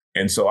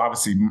 And so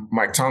obviously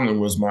Mike Tomlin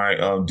was my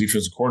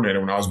defensive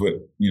coordinator when I was with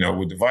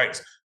the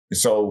Vikes. And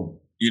so,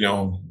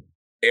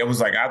 it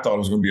was like, I thought it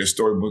was going to be a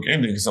storybook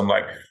ending because I'm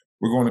like,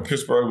 we're going to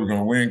Pittsburgh, we're going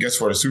to win.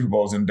 Guess what? The Super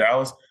Bowl's in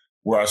Dallas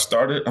where I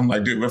started. I'm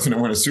like, dude, we're going to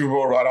win a Super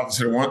Bowl right off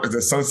to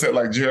the sunset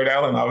like Jared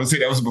Allen. Obviously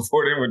that was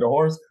before then with the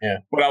horse. Yeah.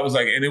 But I was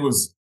like, and it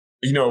was,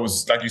 it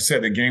was like you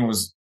said, the game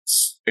was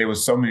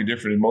so many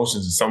different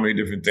emotions and so many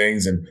different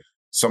things and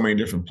so many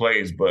different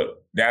plays,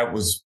 but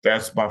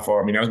that's by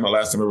far, that was my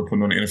last time ever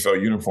putting on an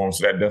NFL uniform.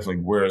 So that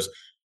definitely wears,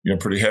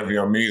 pretty heavy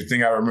on me. The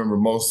thing I remember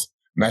most,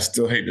 and I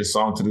still hate this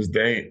song to this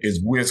day,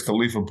 is Wiz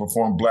Khalifa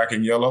performed Black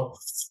and Yellow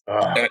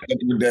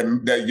with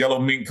that yellow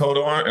mink coat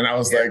on. And I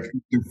was like,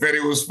 confetti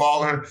was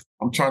falling.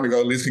 I'm trying to go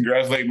at least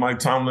congratulate Mike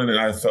Tomlin. And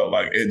I felt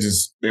like it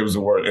was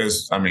a word.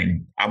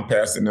 I'm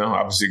past it now.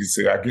 Obviously, you can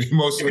see I get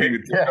emotional.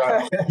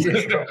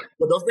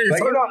 But those things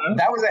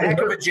that was a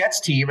heck of a Jets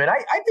team. And I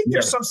think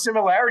there's some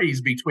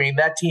similarities between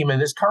that team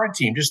and this current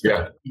team. Just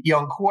a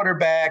young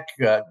quarterback,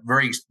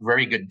 very,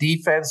 very good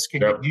defense.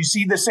 Do you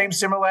see the same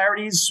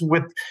similarities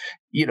with,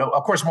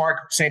 of course,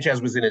 Mark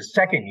Sanchez was in his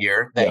second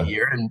year that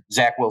year, and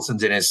Zach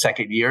Wilson's in his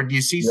second year. Do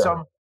you see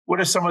what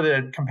are some of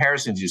the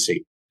comparisons you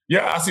see?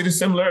 Yeah, I see the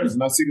similarities,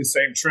 and I see the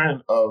same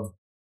trend of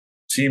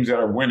teams that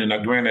are winning.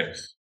 Now, granted,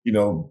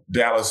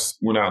 Dallas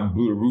went out and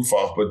blew the roof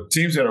off, but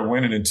teams that are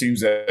winning and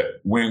teams that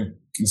win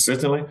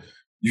consistently,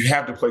 you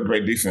have to play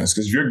great defense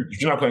because if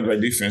you're not playing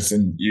great defense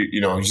and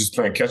you're just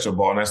playing catch-up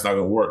ball, and that's not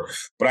going to work.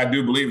 But I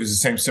do believe it's the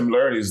same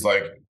similarities.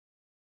 Like,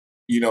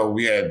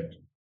 we had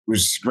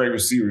great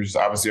receivers.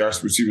 Obviously, our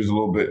receivers are a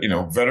little bit,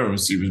 veteran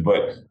receivers,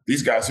 but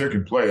these guys here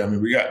can play.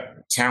 We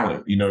got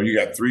talent. You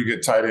got 3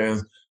 good tight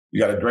ends. You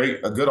got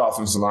a good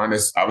offensive line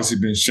that's obviously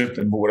been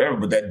shifting, but whatever.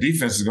 But that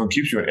defense is going to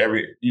keep you in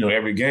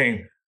every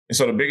game. And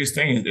so the biggest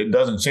thing is it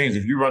doesn't change.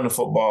 If you run the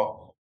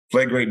football,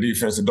 play great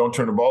defense, and don't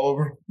turn the ball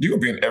over, you're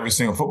going to be in every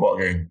single football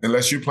game,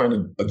 unless you're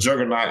playing a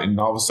juggernaut and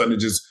all of a sudden it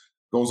just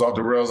goes off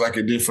the rails like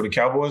it did for the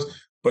Cowboys.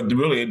 But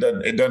really,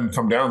 it doesn't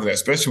come down to that,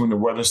 especially when the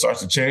weather starts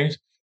to change.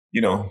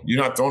 You're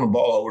not throwing the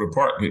ball over the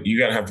park. You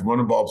got to have to run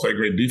the ball, play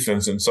great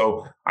defense. And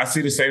so I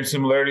see the same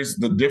similarities.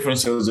 The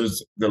difference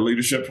is the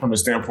leadership from the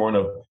standpoint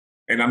of,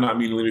 and I'm not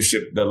meaning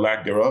leadership, the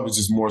lack thereof. It's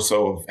just more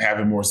so of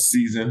having more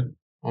seasoned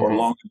or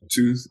longer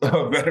tooth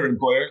veteran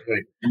players.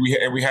 Right.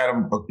 And we had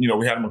them,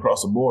 we had them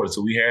across the board.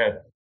 So we had,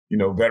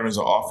 veterans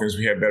on offense,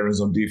 we had veterans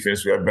on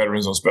defense, we had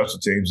veterans on special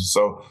teams. And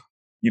so,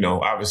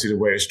 obviously the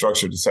way it's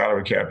structured, the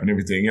salary cap and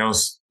everything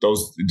else,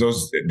 those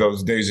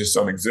days just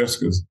don't exist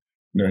because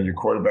your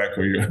quarterback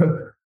or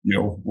your,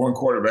 one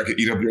quarterback could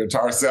eat up your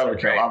entire salary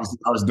cap. Right. Obviously,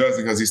 ours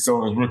doesn't because he's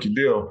still on his rookie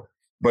deal.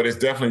 But it's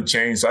definitely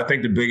changed. So I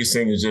think the biggest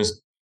thing is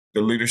just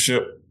the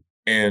leadership,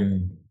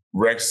 and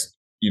Rex,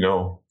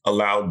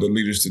 allowed the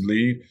leaders to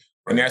lead.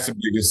 And that's the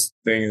biggest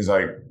thing is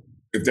like,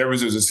 if there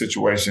was a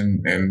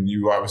situation, and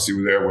you obviously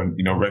were there when,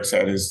 Rex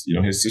had his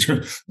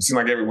situation, it seemed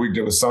like every week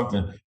there was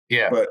something.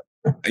 Yeah. But,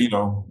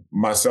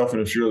 myself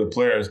and a few of the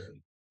players,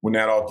 when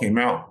that all came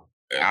out,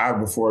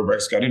 before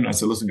Rex got in, I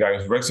said, listen,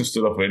 guys, Rex has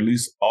stood up for at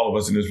least all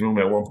of us in this room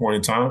at one point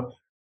in time.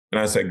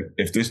 And I said,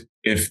 if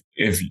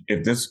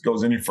this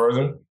goes any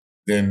further,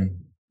 then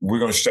we're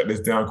going to shut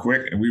this down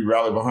quick. And we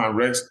rallied behind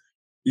Rex.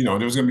 There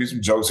was going to be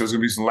some jokes, there was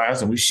going to be some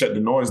laughs, and we shut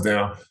the noise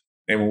down.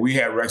 And when we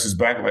had Rex's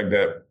back like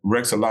that,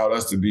 Rex allowed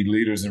us to be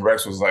leaders. And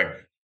Rex was like,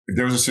 if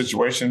there was a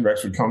situation,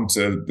 Rex would come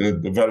to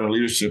the veteran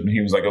leadership and he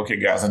was like, okay,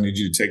 guys, I need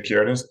you to take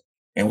care of this.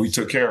 And we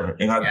took care of it.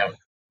 And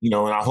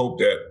I hope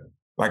that,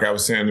 like I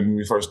was saying when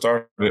we first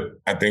started,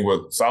 I think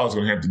what Saleh's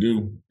going to have to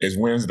do is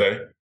Wednesday,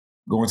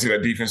 go into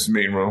that defensive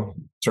meeting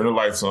room, turn the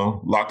lights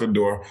on, lock the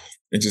door,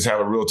 and just have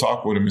a real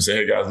talk with him and say,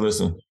 hey, guys,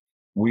 listen,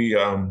 we,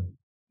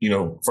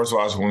 first of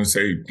all, I just want to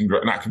say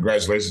not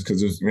congratulations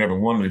because we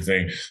haven't won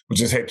anything, but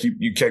just hey,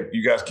 you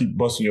guys keep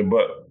busting your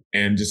butt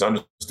and just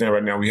understand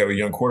right now we have a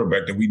young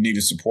quarterback that we need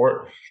to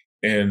support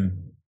and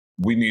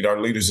we need our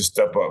leaders to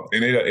step up.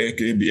 And it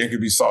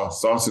could be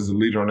Sauce. Sauce is a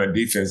leader on that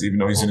defense, even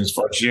though he's in his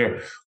first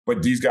year.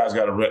 But these guys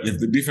got to if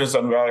the defense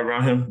doesn't rally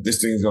around him,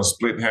 this thing's going to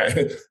split in half.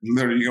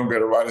 Literally, you're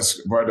going to be able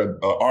to write an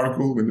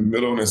article in the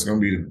middle, and it's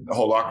going to be the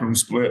whole locker room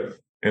split.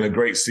 And a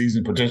great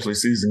season, potentially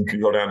season,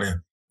 can go down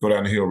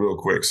the hill real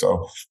quick.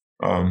 So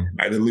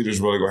the leaders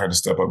really going to have to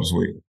step up this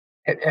week.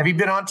 Have you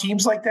been on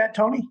teams like that,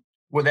 Tony,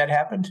 where that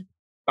happened?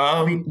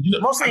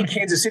 Mostly in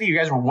Kansas City, you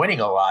guys were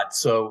winning a lot.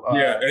 So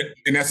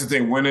and that's the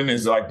thing. Winning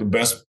is like the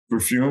best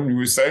perfume, you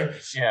would say.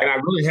 Yeah. And I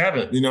really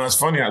haven't. It's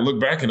funny. I look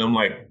back and I'm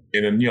like,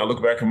 and then I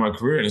look back in my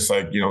career and it's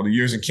like, the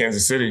years in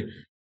Kansas City,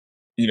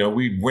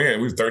 we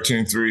win. We were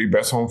 13-3,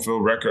 best home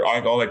field record,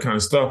 all that kind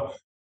of stuff.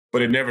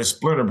 But it never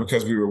splintered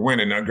because we were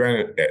winning. Now,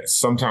 granted,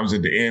 sometimes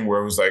at the end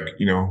where it was like,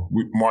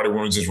 Marty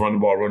wanted to just run the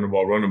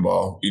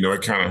ball.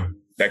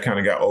 That kind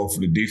of got old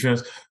for the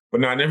defense.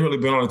 But no, I never really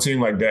been on a team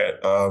like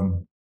that.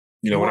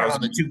 When I was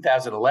on the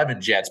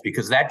 2011 Jets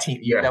because that team,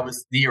 that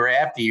was the year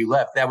after you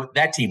left.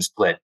 That team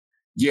split.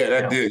 Yeah,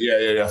 that did.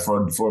 Yeah.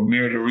 For a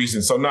myriad of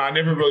reasons. So no, I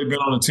never really been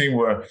on a team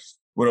where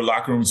the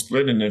locker room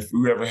split. And if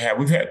we ever had,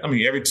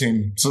 every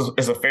team. So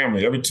as a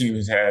family, every team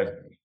has had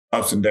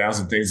ups and downs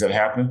and things that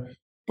happen.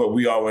 But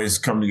we always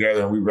come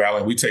together and we rally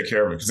and we take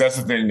care of it because that's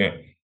the thing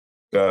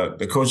that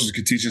the coaches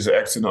could teach us the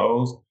X and the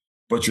O's.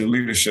 But your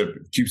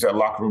leadership keeps that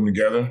locker room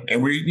together.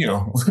 And we,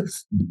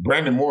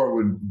 Brandon Moore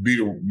would be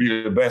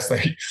the best.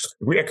 Like, if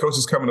we had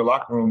coaches come in the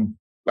locker room,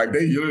 like they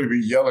usually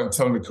be yelling,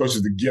 telling the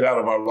coaches to get out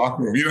of our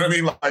locker room. You know what I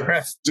mean? Like,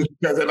 just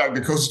because they're like the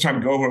coach is trying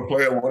to go over a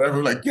play or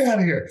whatever, like, get out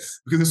of here.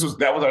 Because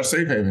that was our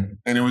safe haven.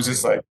 And it was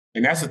just like,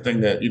 and that's the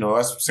thing that,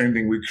 that's the same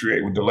thing we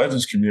create with the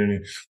Legends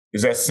community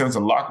is that sense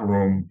of locker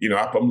room.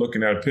 I'm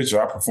looking at a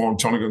picture. I performed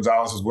Tony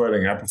Gonzalez's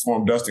wedding. I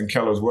performed Dustin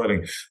Keller's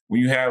wedding. When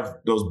you have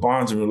those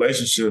bonds and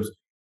relationships,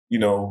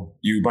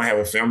 you might have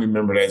a family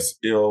member that's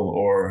ill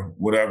or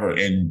whatever,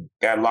 and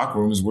that locker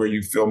room is where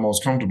you feel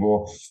most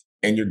comfortable,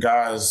 and your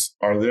guys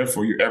are there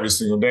for you every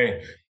single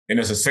day, and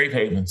it's a safe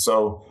haven.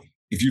 So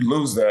if you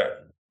lose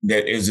that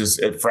is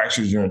just it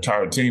fractures your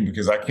entire team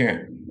because I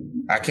can't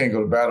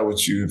go to battle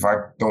with you if I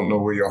don't know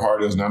where your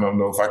heart is and I don't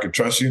know if I can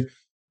trust you.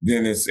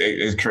 Then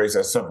it creates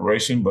that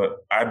separation. But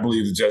I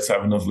believe the Jets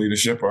have enough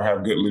leadership or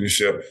have good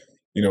leadership,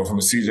 from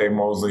a C.J.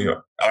 Mosley,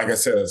 like I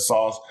said, a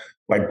Sauce,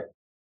 like.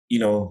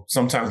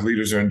 Sometimes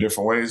leaders are in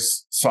different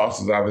ways. Sauce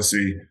is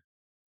obviously,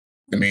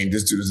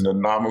 this dude is an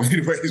anomaly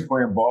the way he's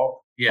playing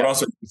ball. Yeah. But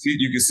also,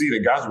 you can see the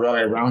guys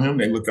rally around him.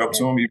 They look up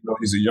to him, even though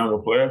he's a younger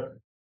player.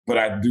 But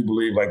I do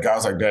believe like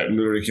guys like that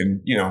literally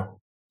can,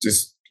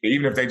 just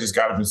even if they just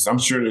got him. I'm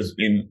sure there's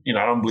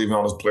I don't believe in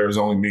all those players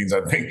only meetings.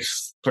 I think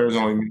players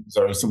only meetings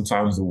are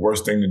sometimes the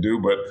worst thing to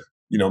do. But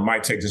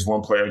might take just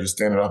one player just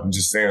standing up and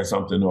just saying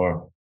something,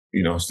 or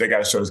they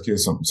got to show this kid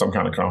some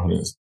kind of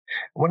confidence.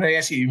 I wanted to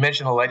ask you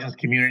mentioned the Legends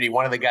community.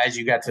 One of the guys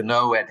you got to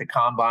know at the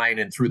Combine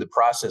and through the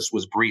process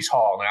was Breece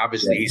Hall. Now,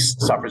 obviously, he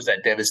suffers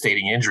that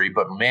devastating injury,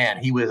 but, man,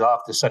 he was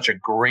off to such a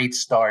great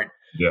start.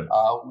 Yeah.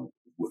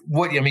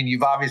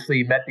 You've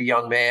obviously met the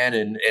young man,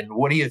 and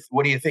what do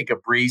you think of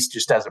Breece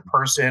just as a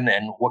person,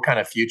 and what kind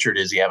of future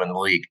does he have in the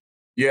league?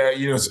 Yeah,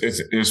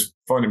 it's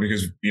funny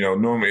because,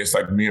 normally it's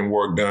like me and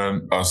Warrick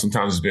Dunn.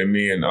 Sometimes it's been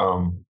me and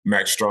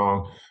Max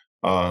Strong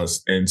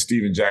and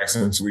Steven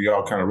Jackson. So we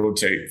all kind of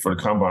rotate for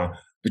the Combine.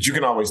 But you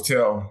can always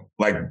tell,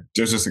 like,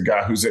 there's just a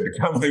guy who's at the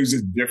Combine who's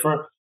just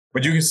different.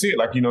 But you can see it.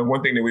 Like,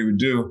 one thing that we would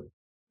do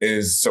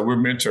is, so we're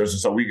mentors. And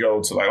so we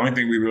go to, like, only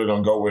thing we really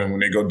don't go with them when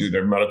they go do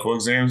their medical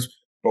exams,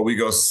 but we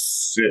go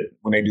sit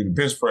when they do the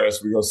bench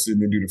press, we go sit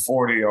and they do the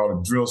 40, all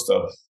the drill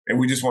stuff. And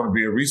we just want to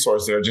be a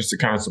resource there just to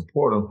kind of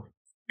support them.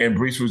 And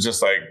Breece was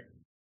just like,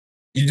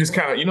 you just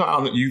kind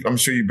of, I'm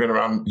sure you've been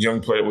around young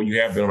players, well, you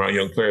have been around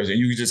young players, and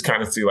you just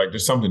kind of see, like,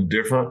 there's something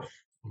different.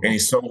 And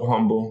he's so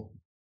humble.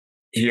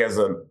 He has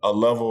a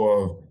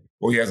level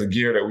of, he has a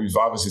gear that we've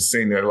obviously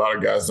seen that a lot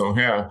of guys don't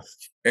have.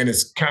 And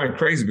it's kind of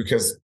crazy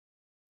because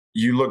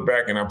you look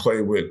back and I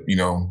played with,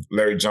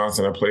 Larry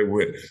Johnson. I played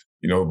with,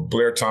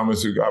 Blair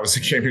Thomas, who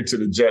obviously came here to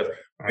the Jets.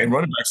 Right. And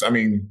running backs,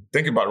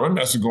 think about it. Running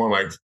backs are going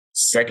like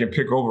second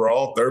pick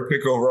overall, third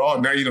pick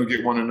overall. Now you don't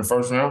get one in the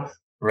first round.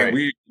 Right. And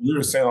we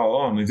were saying all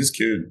along, like, this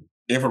kid,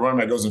 if a running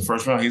back goes in the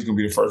first round, he's going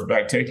to be the first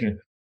back taken.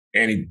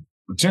 And he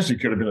potentially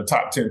could have been a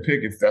top 10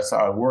 pick if that's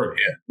how it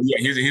worked. Yeah,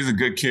 he's a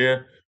good kid.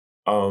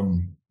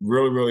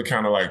 Really, really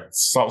kind of like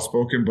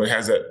soft-spoken, but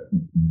has that,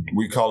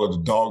 we call it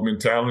the dog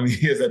mentality.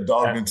 He has that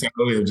dog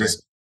mentality of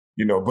just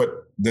But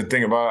the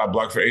thing about it, I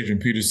blocked for Adrian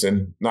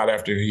Peterson, not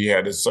after he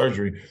had his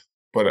surgery,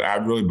 but I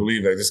really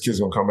believe that this kid's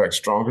going to come back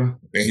stronger,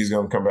 and he's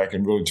going to come back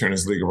and really turn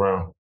his league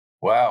around.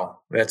 Wow,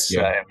 that's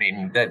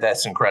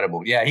that's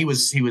incredible. Yeah, he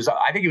was.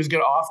 I think he was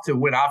good off to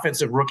win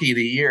Offensive Rookie of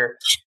the Year,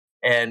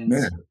 and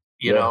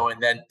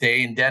and then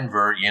day in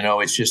Denver,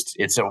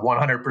 it's a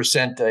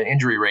 100%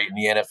 injury rate in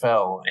the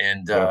NFL,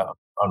 and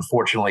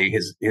unfortunately,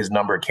 his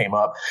number came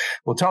up.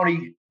 Well,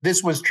 Tony,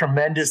 this was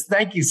tremendous.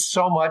 Thank you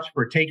so much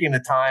for taking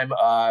the time.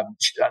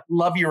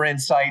 Love your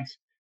insights.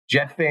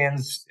 Jet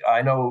fans,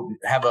 I know,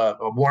 have a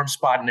warm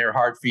spot in their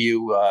heart for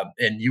you,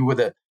 and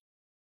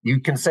you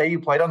can say you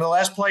played on the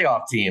last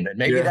playoff team, and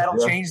maybe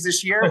that'll change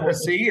this year. We'll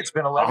see. It's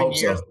been 11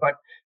 years, so.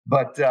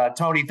 but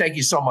Tony, thank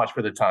you so much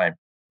for the time.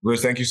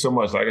 Rich, thank you so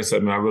much. Like I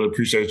said, man, I really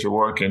appreciate your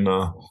work, and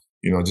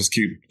just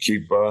keep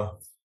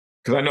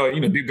because I know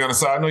deep down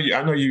inside, I know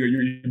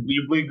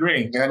you bleed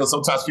green. I know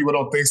sometimes people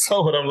don't think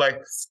so, but I'm like,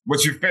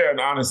 but you're fair and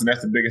honest, and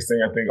that's the biggest thing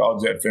I think all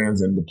Jet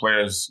fans and the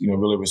players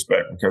really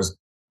respect, because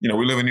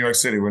we live in New York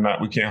City. We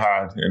can't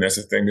hide, and that's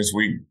the thing. This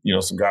week,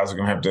 some guys are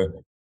gonna have to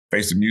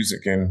face the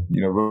music and,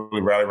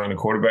 really rally around the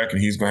quarterback,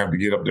 and he's going to have to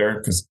get up there,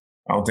 because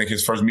I don't think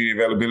his first media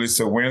availability is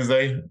till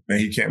Wednesday, and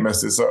he can't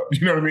mess this up.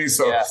 You know what I mean?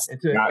 So it's a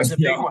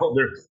big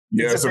one.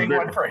 It's a big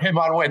one for him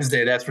on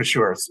Wednesday, that's for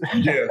sure.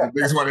 The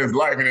biggest one in his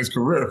life and his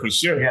career, for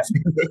sure.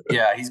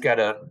 Yeah, he's got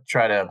to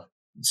try to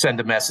send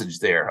a message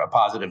there, a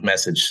positive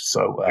message.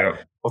 So,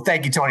 well,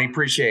 thank you, Tony.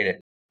 Appreciate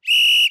it.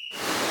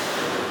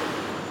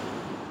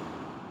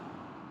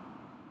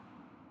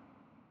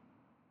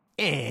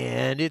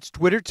 And it's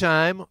Twitter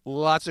time.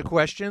 Lots of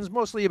questions,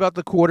 mostly about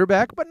the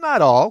quarterback, but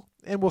not all.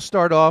 And we'll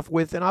start off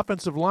with an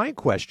offensive line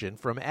question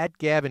from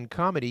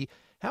 @GavinComedy.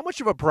 How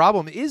much of a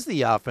problem is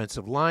the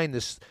offensive line?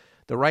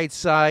 The right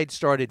side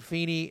started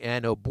Feeney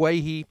and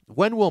Ogbuehi.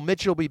 When will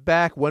Mitchell be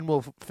back? When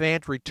will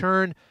Fant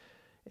return?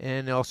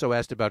 And also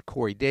asked about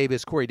Corey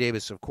Davis. Corey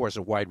Davis, of course,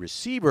 a wide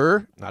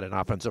receiver, not an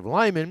offensive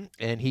lineman,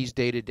 and he's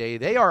day-to-day.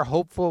 They are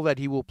hopeful that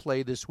he will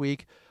play this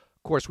week.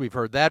 Of course, we've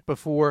heard that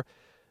before.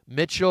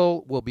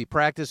 Mitchell will be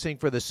practicing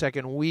for the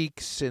second week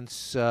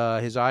since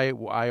his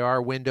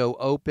IR window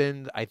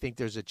opened. I think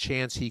there's a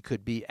chance he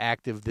could be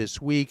active this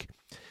week.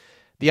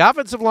 The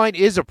offensive line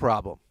is a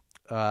problem,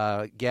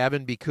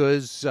 Gavin,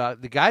 because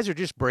the guys are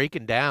just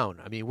breaking down.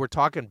 I mean, we're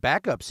talking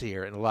backups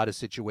here in a lot of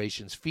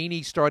situations.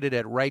 Feeney started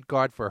at right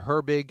guard for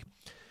Herbig.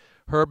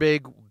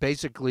 Herbig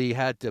basically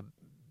had to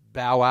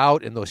bow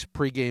out in those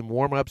pregame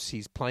warmups.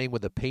 He's playing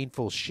with a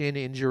painful shin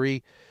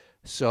injury,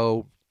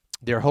 so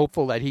they're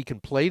hopeful that he can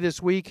play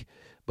this week,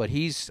 but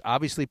he's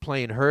obviously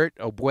playing hurt.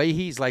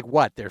 Ogbuehi's like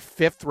their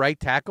fifth right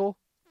tackle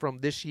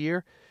from this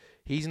year.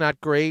 He's not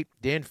great.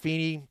 Dan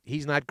Feeney,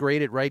 he's not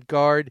great at right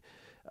guard.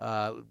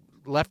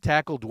 Left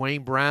tackle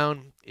Dwayne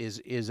Brown is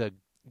a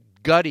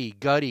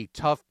gutty,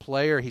 tough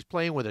player. He's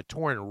playing with a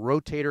torn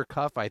rotator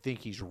cuff. I think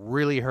he's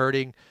really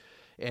hurting.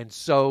 And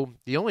so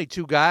the only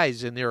two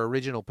guys in their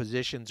original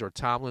positions are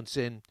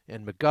Tomlinson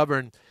and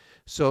McGovern.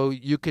 So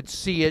you could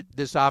see it,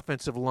 this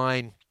offensive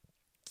line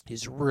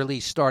is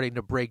really starting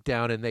to break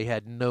down, and they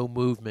had no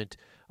movement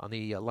on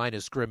the line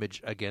of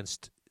scrimmage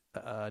against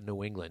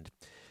New England.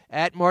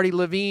 @Marty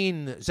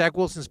Levine, Zach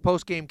Wilson's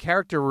post-game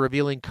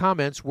character-revealing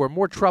comments were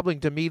more troubling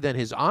to me than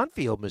his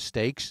on-field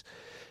mistakes.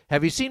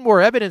 Have you seen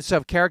more evidence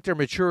of character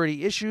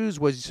maturity issues?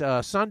 Was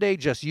Sunday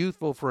just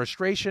youthful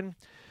frustration?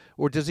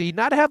 Or does he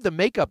not have the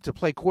makeup to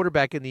play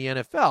quarterback in the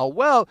NFL?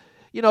 Well,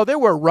 there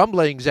were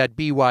rumblings at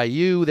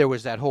BYU. There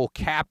was that whole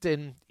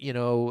captain,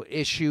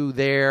 issue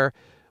there,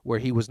 where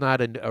he was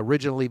not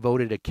originally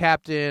voted a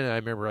captain. I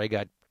remember I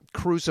got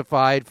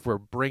crucified for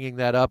bringing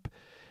that up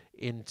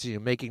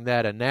into making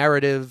that a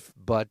narrative.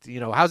 But,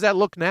 how's that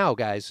look now,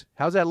 guys?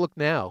 How's that look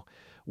now?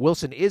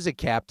 Wilson is a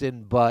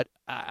captain, but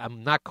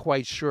I'm not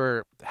quite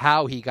sure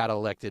how he got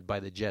elected by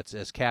the Jets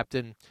as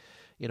captain.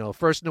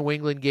 First New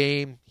England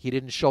game, he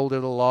didn't shoulder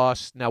the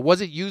loss. Now,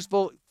 was it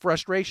useful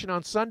frustration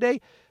on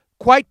Sunday?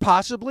 Quite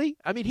possibly.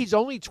 I mean, he's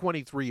only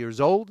 23 years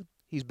old.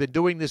 He's been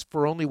doing this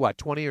for only,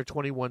 20 or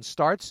 21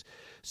 starts.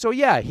 So,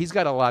 yeah, he's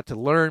got a lot to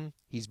learn.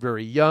 He's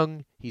very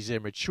young. He's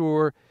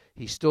immature.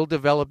 He's still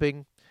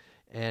developing.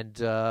 And,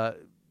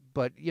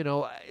 but,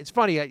 it's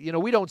funny.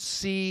 We don't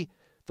see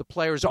the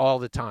players all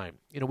the time.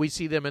 We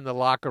see them in the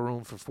locker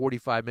room for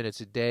 45 minutes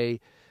a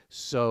day.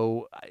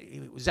 So,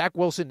 Zach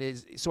Wilson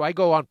so I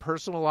go on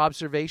personal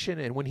observation,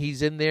 and when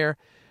he's in there,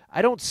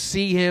 I don't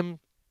see him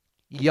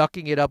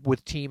yucking it up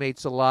with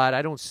teammates a lot.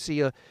 I don't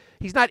see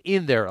he's not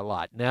in there a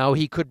lot. Now,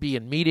 he could be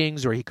in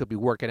meetings or he could be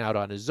working out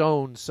on his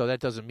own, so that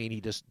doesn't mean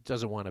he just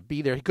doesn't want to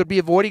be there. He could be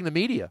avoiding the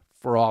media,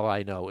 for all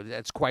I know.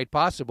 That's quite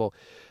possible.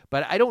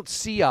 But I don't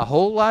see a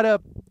whole lot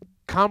of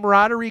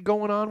camaraderie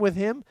going on with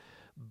him.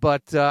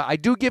 But I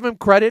do give him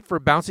credit for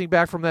bouncing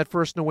back from that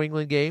first New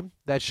England game.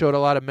 That showed a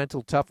lot of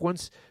mental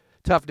toughness.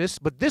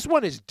 But this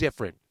one is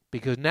different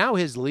because now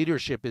his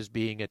leadership is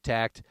being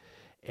attacked.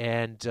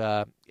 And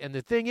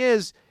the thing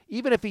is,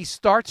 even if he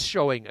starts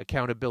showing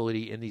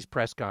accountability in these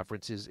press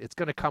conferences, it's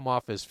going to come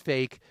off as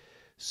fake.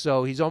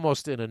 So he's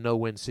almost in a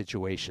no-win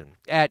situation.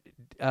 At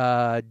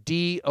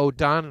D.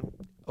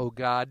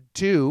 O'God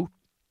 2,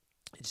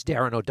 it's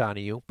Darren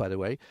O'Donohue, by the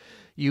way,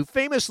 you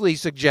famously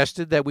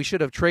suggested that we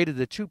should have traded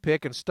the 2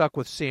 pick and stuck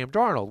with Sam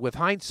Darnold. With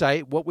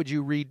hindsight, what would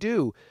you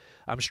redo?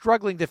 I'm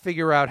struggling to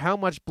figure out how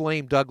much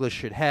blame Douglas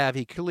should have.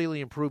 He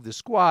clearly improved the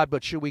squad,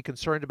 but should we be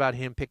concerned about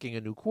him picking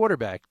a new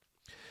quarterback?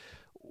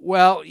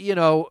 Well,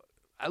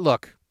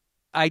 look,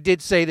 I did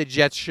say the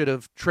Jets should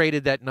have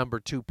traded that number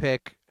 2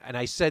 pick, and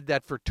I said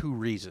that for 2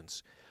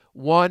 reasons.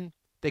 1,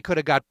 they could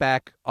have got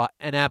back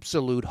an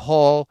absolute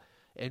haul,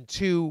 and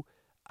 2,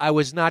 I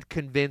was not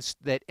convinced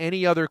that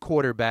any other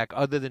quarterback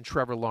other than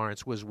Trevor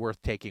Lawrence was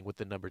worth taking with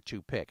the number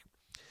 2 pick.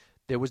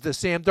 There was the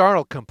Sam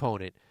Darnold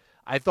component.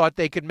 I thought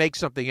they could make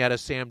something out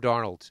of Sam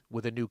Darnold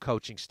with a new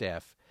coaching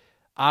staff.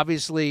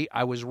 Obviously,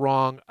 I was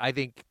wrong. I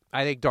think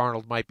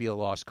Darnold might be a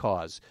lost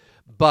cause.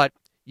 But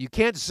you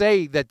can't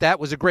say that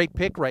was a great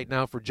pick right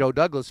now for Joe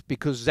Douglas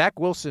because Zach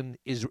Wilson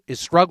is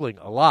struggling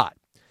a lot.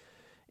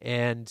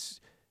 And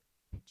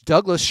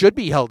Douglas should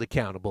be held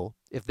accountable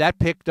if that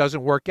pick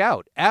doesn't work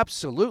out.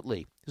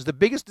 Absolutely. It's the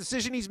biggest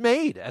decision he's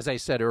made, as I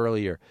said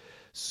earlier.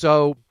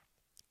 So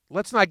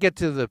let's not get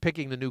to the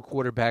picking the new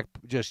quarterback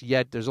just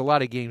yet. There's a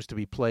lot of games to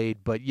be played.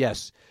 But,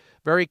 yes,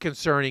 very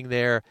concerning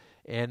there.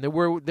 And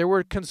there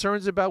were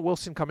concerns about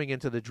Wilson coming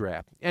into the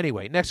draft.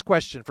 Anyway, next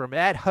question from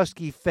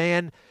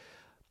 @HuskyFan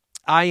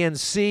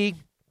INC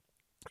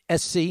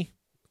SC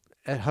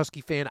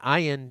 @HuskyFan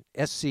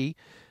INSC.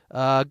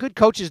 Good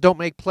coaches don't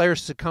make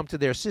players succumb to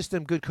their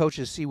system. Good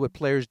coaches see what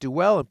players do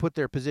well and put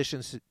their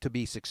positions to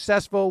be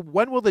successful.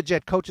 When will the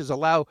Jet coaches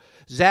allow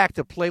Zach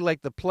to play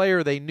like the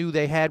player they knew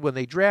they had when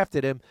they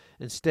drafted him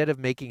instead of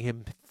making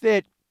him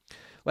fit?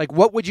 Like,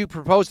 what would you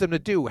propose them to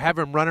do? Have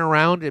him run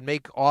around and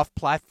make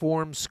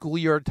off-platform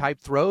schoolyard-type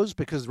throws?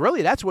 Because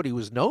really that's what he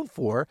was known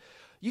for.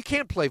 You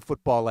can't play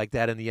football like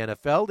that in the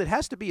NFL. It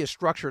has to be a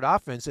structured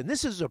offense, and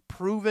this is a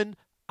proven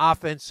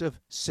offensive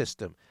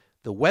system.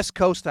 The West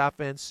Coast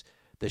offense,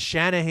 the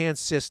Shanahan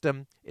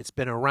system, it's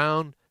been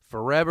around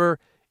forever.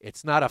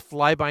 It's not a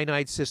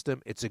fly-by-night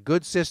system. It's a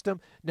good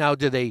system. Now,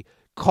 do they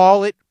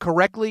call it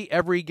correctly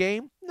every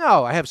game?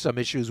 No, I have some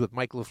issues with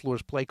Mike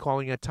LaFleur's play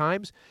calling at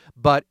times,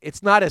 but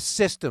it's not a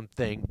system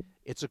thing.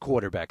 It's a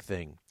quarterback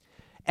thing.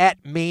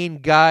 @Main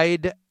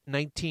Guide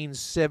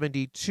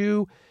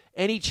 1972,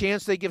 any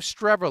chance they give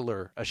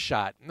Streveler a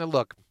shot? Now,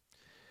 look,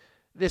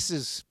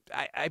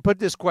 I put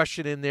this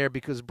question in there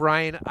because,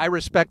 Brian, I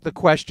respect the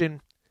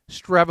question.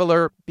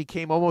 Streveler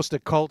became almost a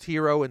cult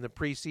hero in the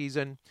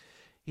preseason.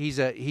 He's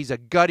a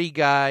gutty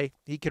guy.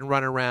 He can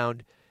run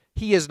around.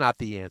 He is not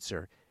the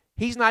answer.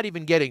 He's not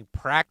even getting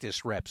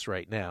practice reps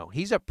right now.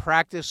 He's a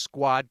practice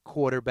squad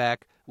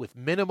quarterback with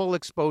minimal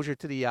exposure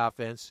to the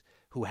offense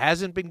who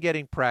hasn't been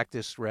getting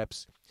practice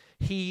reps.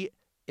 He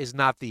is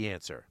not the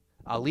answer.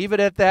 I'll leave it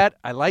at that.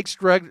 I like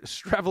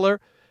Streveler.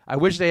 I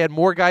wish they had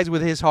more guys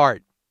with his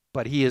heart,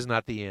 but he is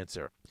not the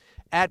answer.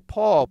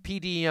 @Paul,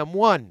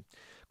 PDM1.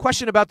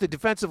 Question about the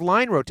defensive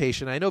line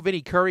rotation. I know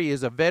Vinny Curry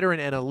is a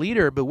veteran and a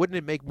leader, but wouldn't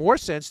it make more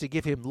sense to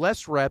give him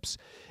less reps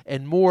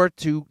and more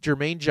to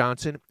Jermaine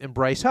Johnson and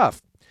Bryce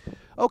Huff?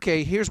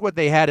 Okay, here's what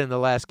they had in the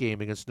last game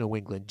against New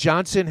England.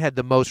 Johnson had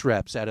the most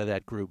reps out of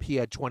that group. He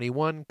had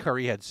 21,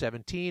 Curry had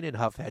 17, and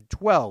Huff had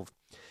 12.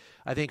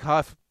 I think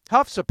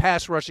Huff's a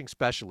pass rushing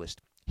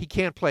specialist. He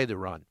can't play the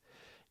run.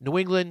 New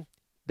England,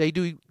 they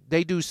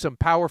do some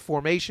power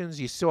formations.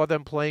 You saw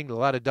them playing a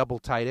lot of double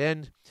tight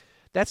end.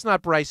 That's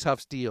not Bryce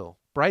Huff's deal.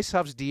 Bryce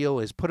Huff's deal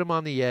is put him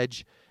on the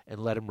edge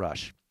and let him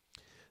rush.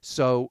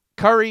 So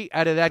Curry,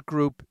 out of that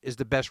group, is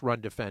the best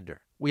run defender.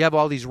 We have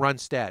all these run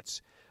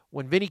stats.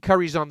 When Vinny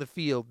Curry's on the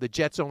field, the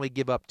Jets only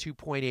give up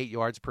 2.8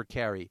 yards per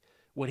carry.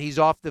 When he's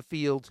off the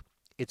field,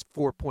 it's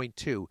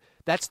 4.2.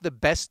 That's the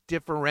best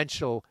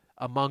differential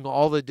among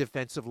all the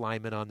defensive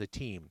linemen on the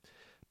team.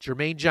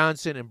 Jermaine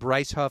Johnson and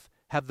Bryce Huff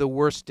have the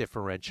worst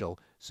differential,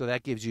 so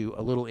that gives you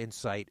a little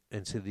insight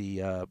into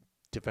the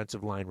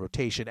defensive line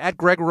rotation.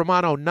 @Greg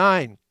Romano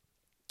 9.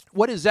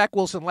 What is Zach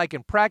Wilson like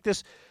in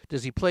practice?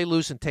 Does he play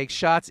loose and take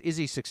shots? Is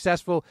he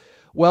successful?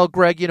 Well,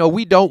 Greg,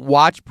 we don't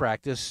watch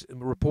practice.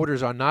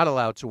 Reporters are not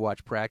allowed to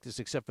watch practice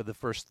except for the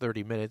first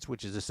 30 minutes,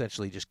 which is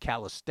essentially just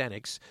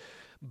calisthenics.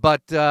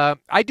 But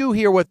I do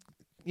hear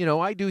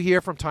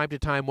from time to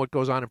time what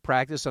goes on in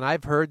practice, and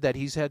I've heard that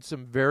he's had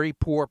some very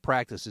poor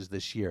practices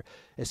this year,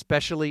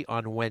 especially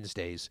on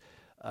Wednesdays.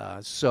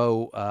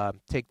 So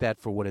take that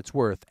for what it's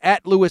worth.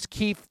 @Lewis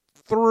Keefe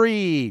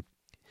 3.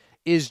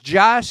 Is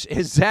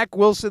Zach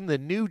Wilson the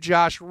new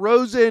Josh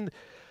Rosen?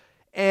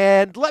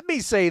 And let me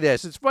say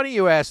this. It's funny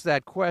you asked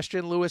that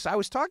question, Lewis. I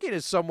was talking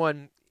to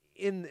someone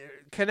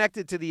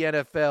connected to the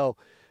NFL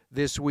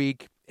this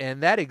week,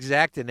 and that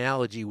exact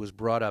analogy was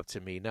brought up to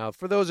me. Now,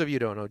 for those of you who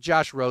don't know,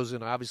 Josh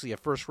Rosen, obviously a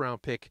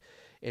first-round pick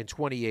in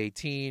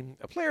 2018,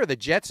 a player the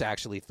Jets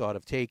actually thought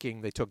of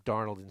taking. They took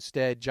Darnold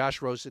instead.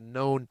 Josh Rosen,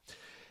 known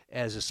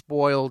as a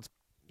spoiled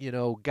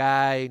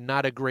guy,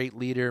 not a great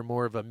leader,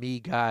 more of a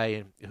me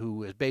guy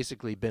who has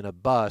basically been a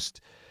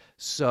bust.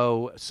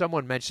 So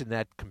someone mentioned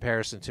that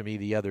comparison to me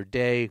the other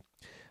day.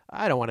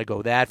 I don't want to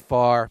go that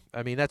far.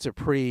 I mean, that's a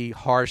pretty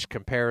harsh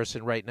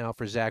comparison right now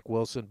for Zach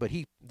Wilson, but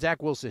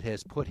Zach Wilson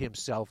has put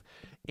himself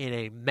in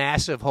a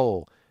massive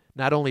hole,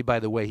 not only by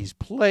the way he's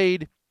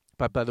played,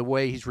 but by the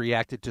way he's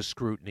reacted to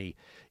scrutiny.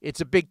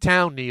 It's a big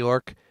town, New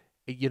York.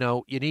 You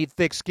know, you need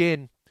thick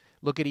skin.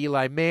 Look at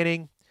Eli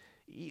Manning.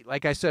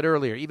 Like I said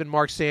earlier, even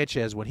Mark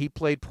Sanchez, when he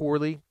played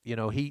poorly, you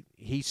know, he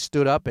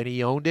stood up and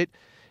he owned it.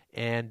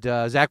 And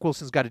Zach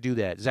Wilson's got to do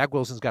that. Zach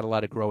Wilson's got a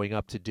lot of growing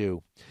up to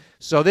do.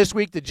 So this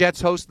week, the Jets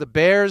host the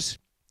Bears.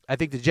 I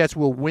think the Jets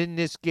will win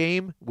this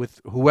game with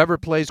whoever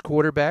plays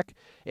quarterback.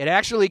 It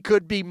actually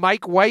could be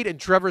Mike White and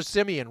Trevor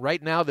Siemian.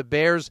 Right now, the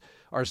Bears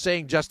are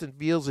saying Justin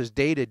Fields is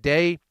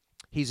day-to-day.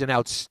 He's an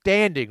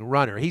outstanding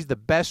runner. He's the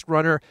best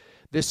runner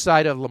this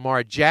side of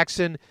Lamar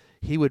Jackson.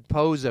 He would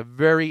pose a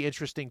very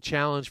interesting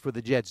challenge for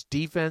the Jets'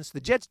 defense.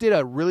 The Jets did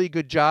a really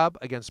good job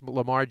against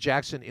Lamar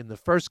Jackson in the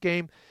first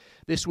game.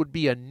 This would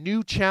be a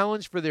new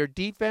challenge for their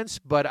defense,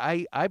 but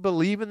I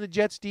believe in the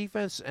Jets'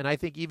 defense, and I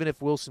think even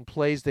if Wilson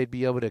plays, they'd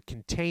be able to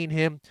contain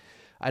him.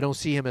 I don't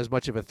see him as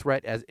much of a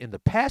threat as in the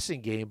passing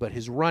game, but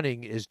his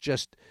running is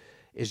just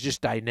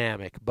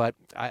dynamic. But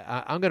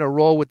I'm going to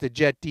roll with the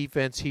Jet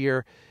defense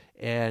here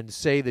and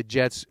say the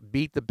Jets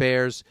beat the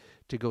Bears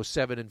to go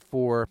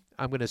 7-4.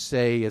 I'm going to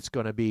say it's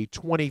going to be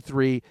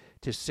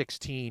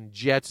 23-16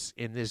 Jets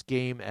in this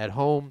game at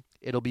home.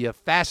 It'll be a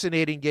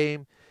fascinating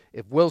game.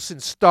 If Wilson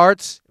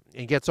starts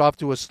and gets off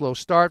to a slow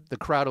start, the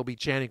crowd will be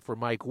chanting for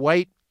Mike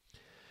White.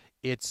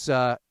 It's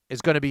going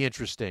to be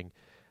interesting.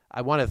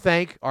 I want to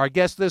thank our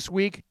guest this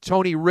week,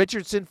 Tony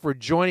Richardson, for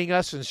joining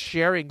us and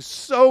sharing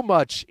so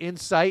much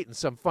insight and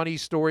some funny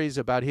stories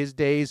about his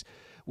days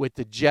with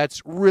the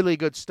Jets. Really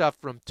good stuff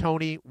from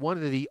Tony,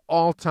 one of the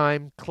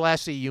all-time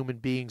classy human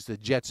beings the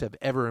Jets have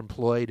ever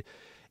employed.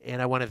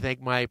 And I want to thank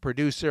my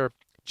producer,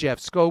 Jeff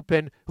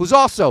Scopin, who's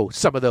also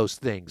some of those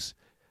things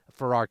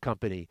for our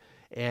company.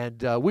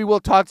 And we will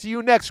talk to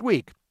you next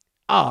week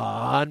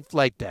on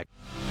Flight Deck.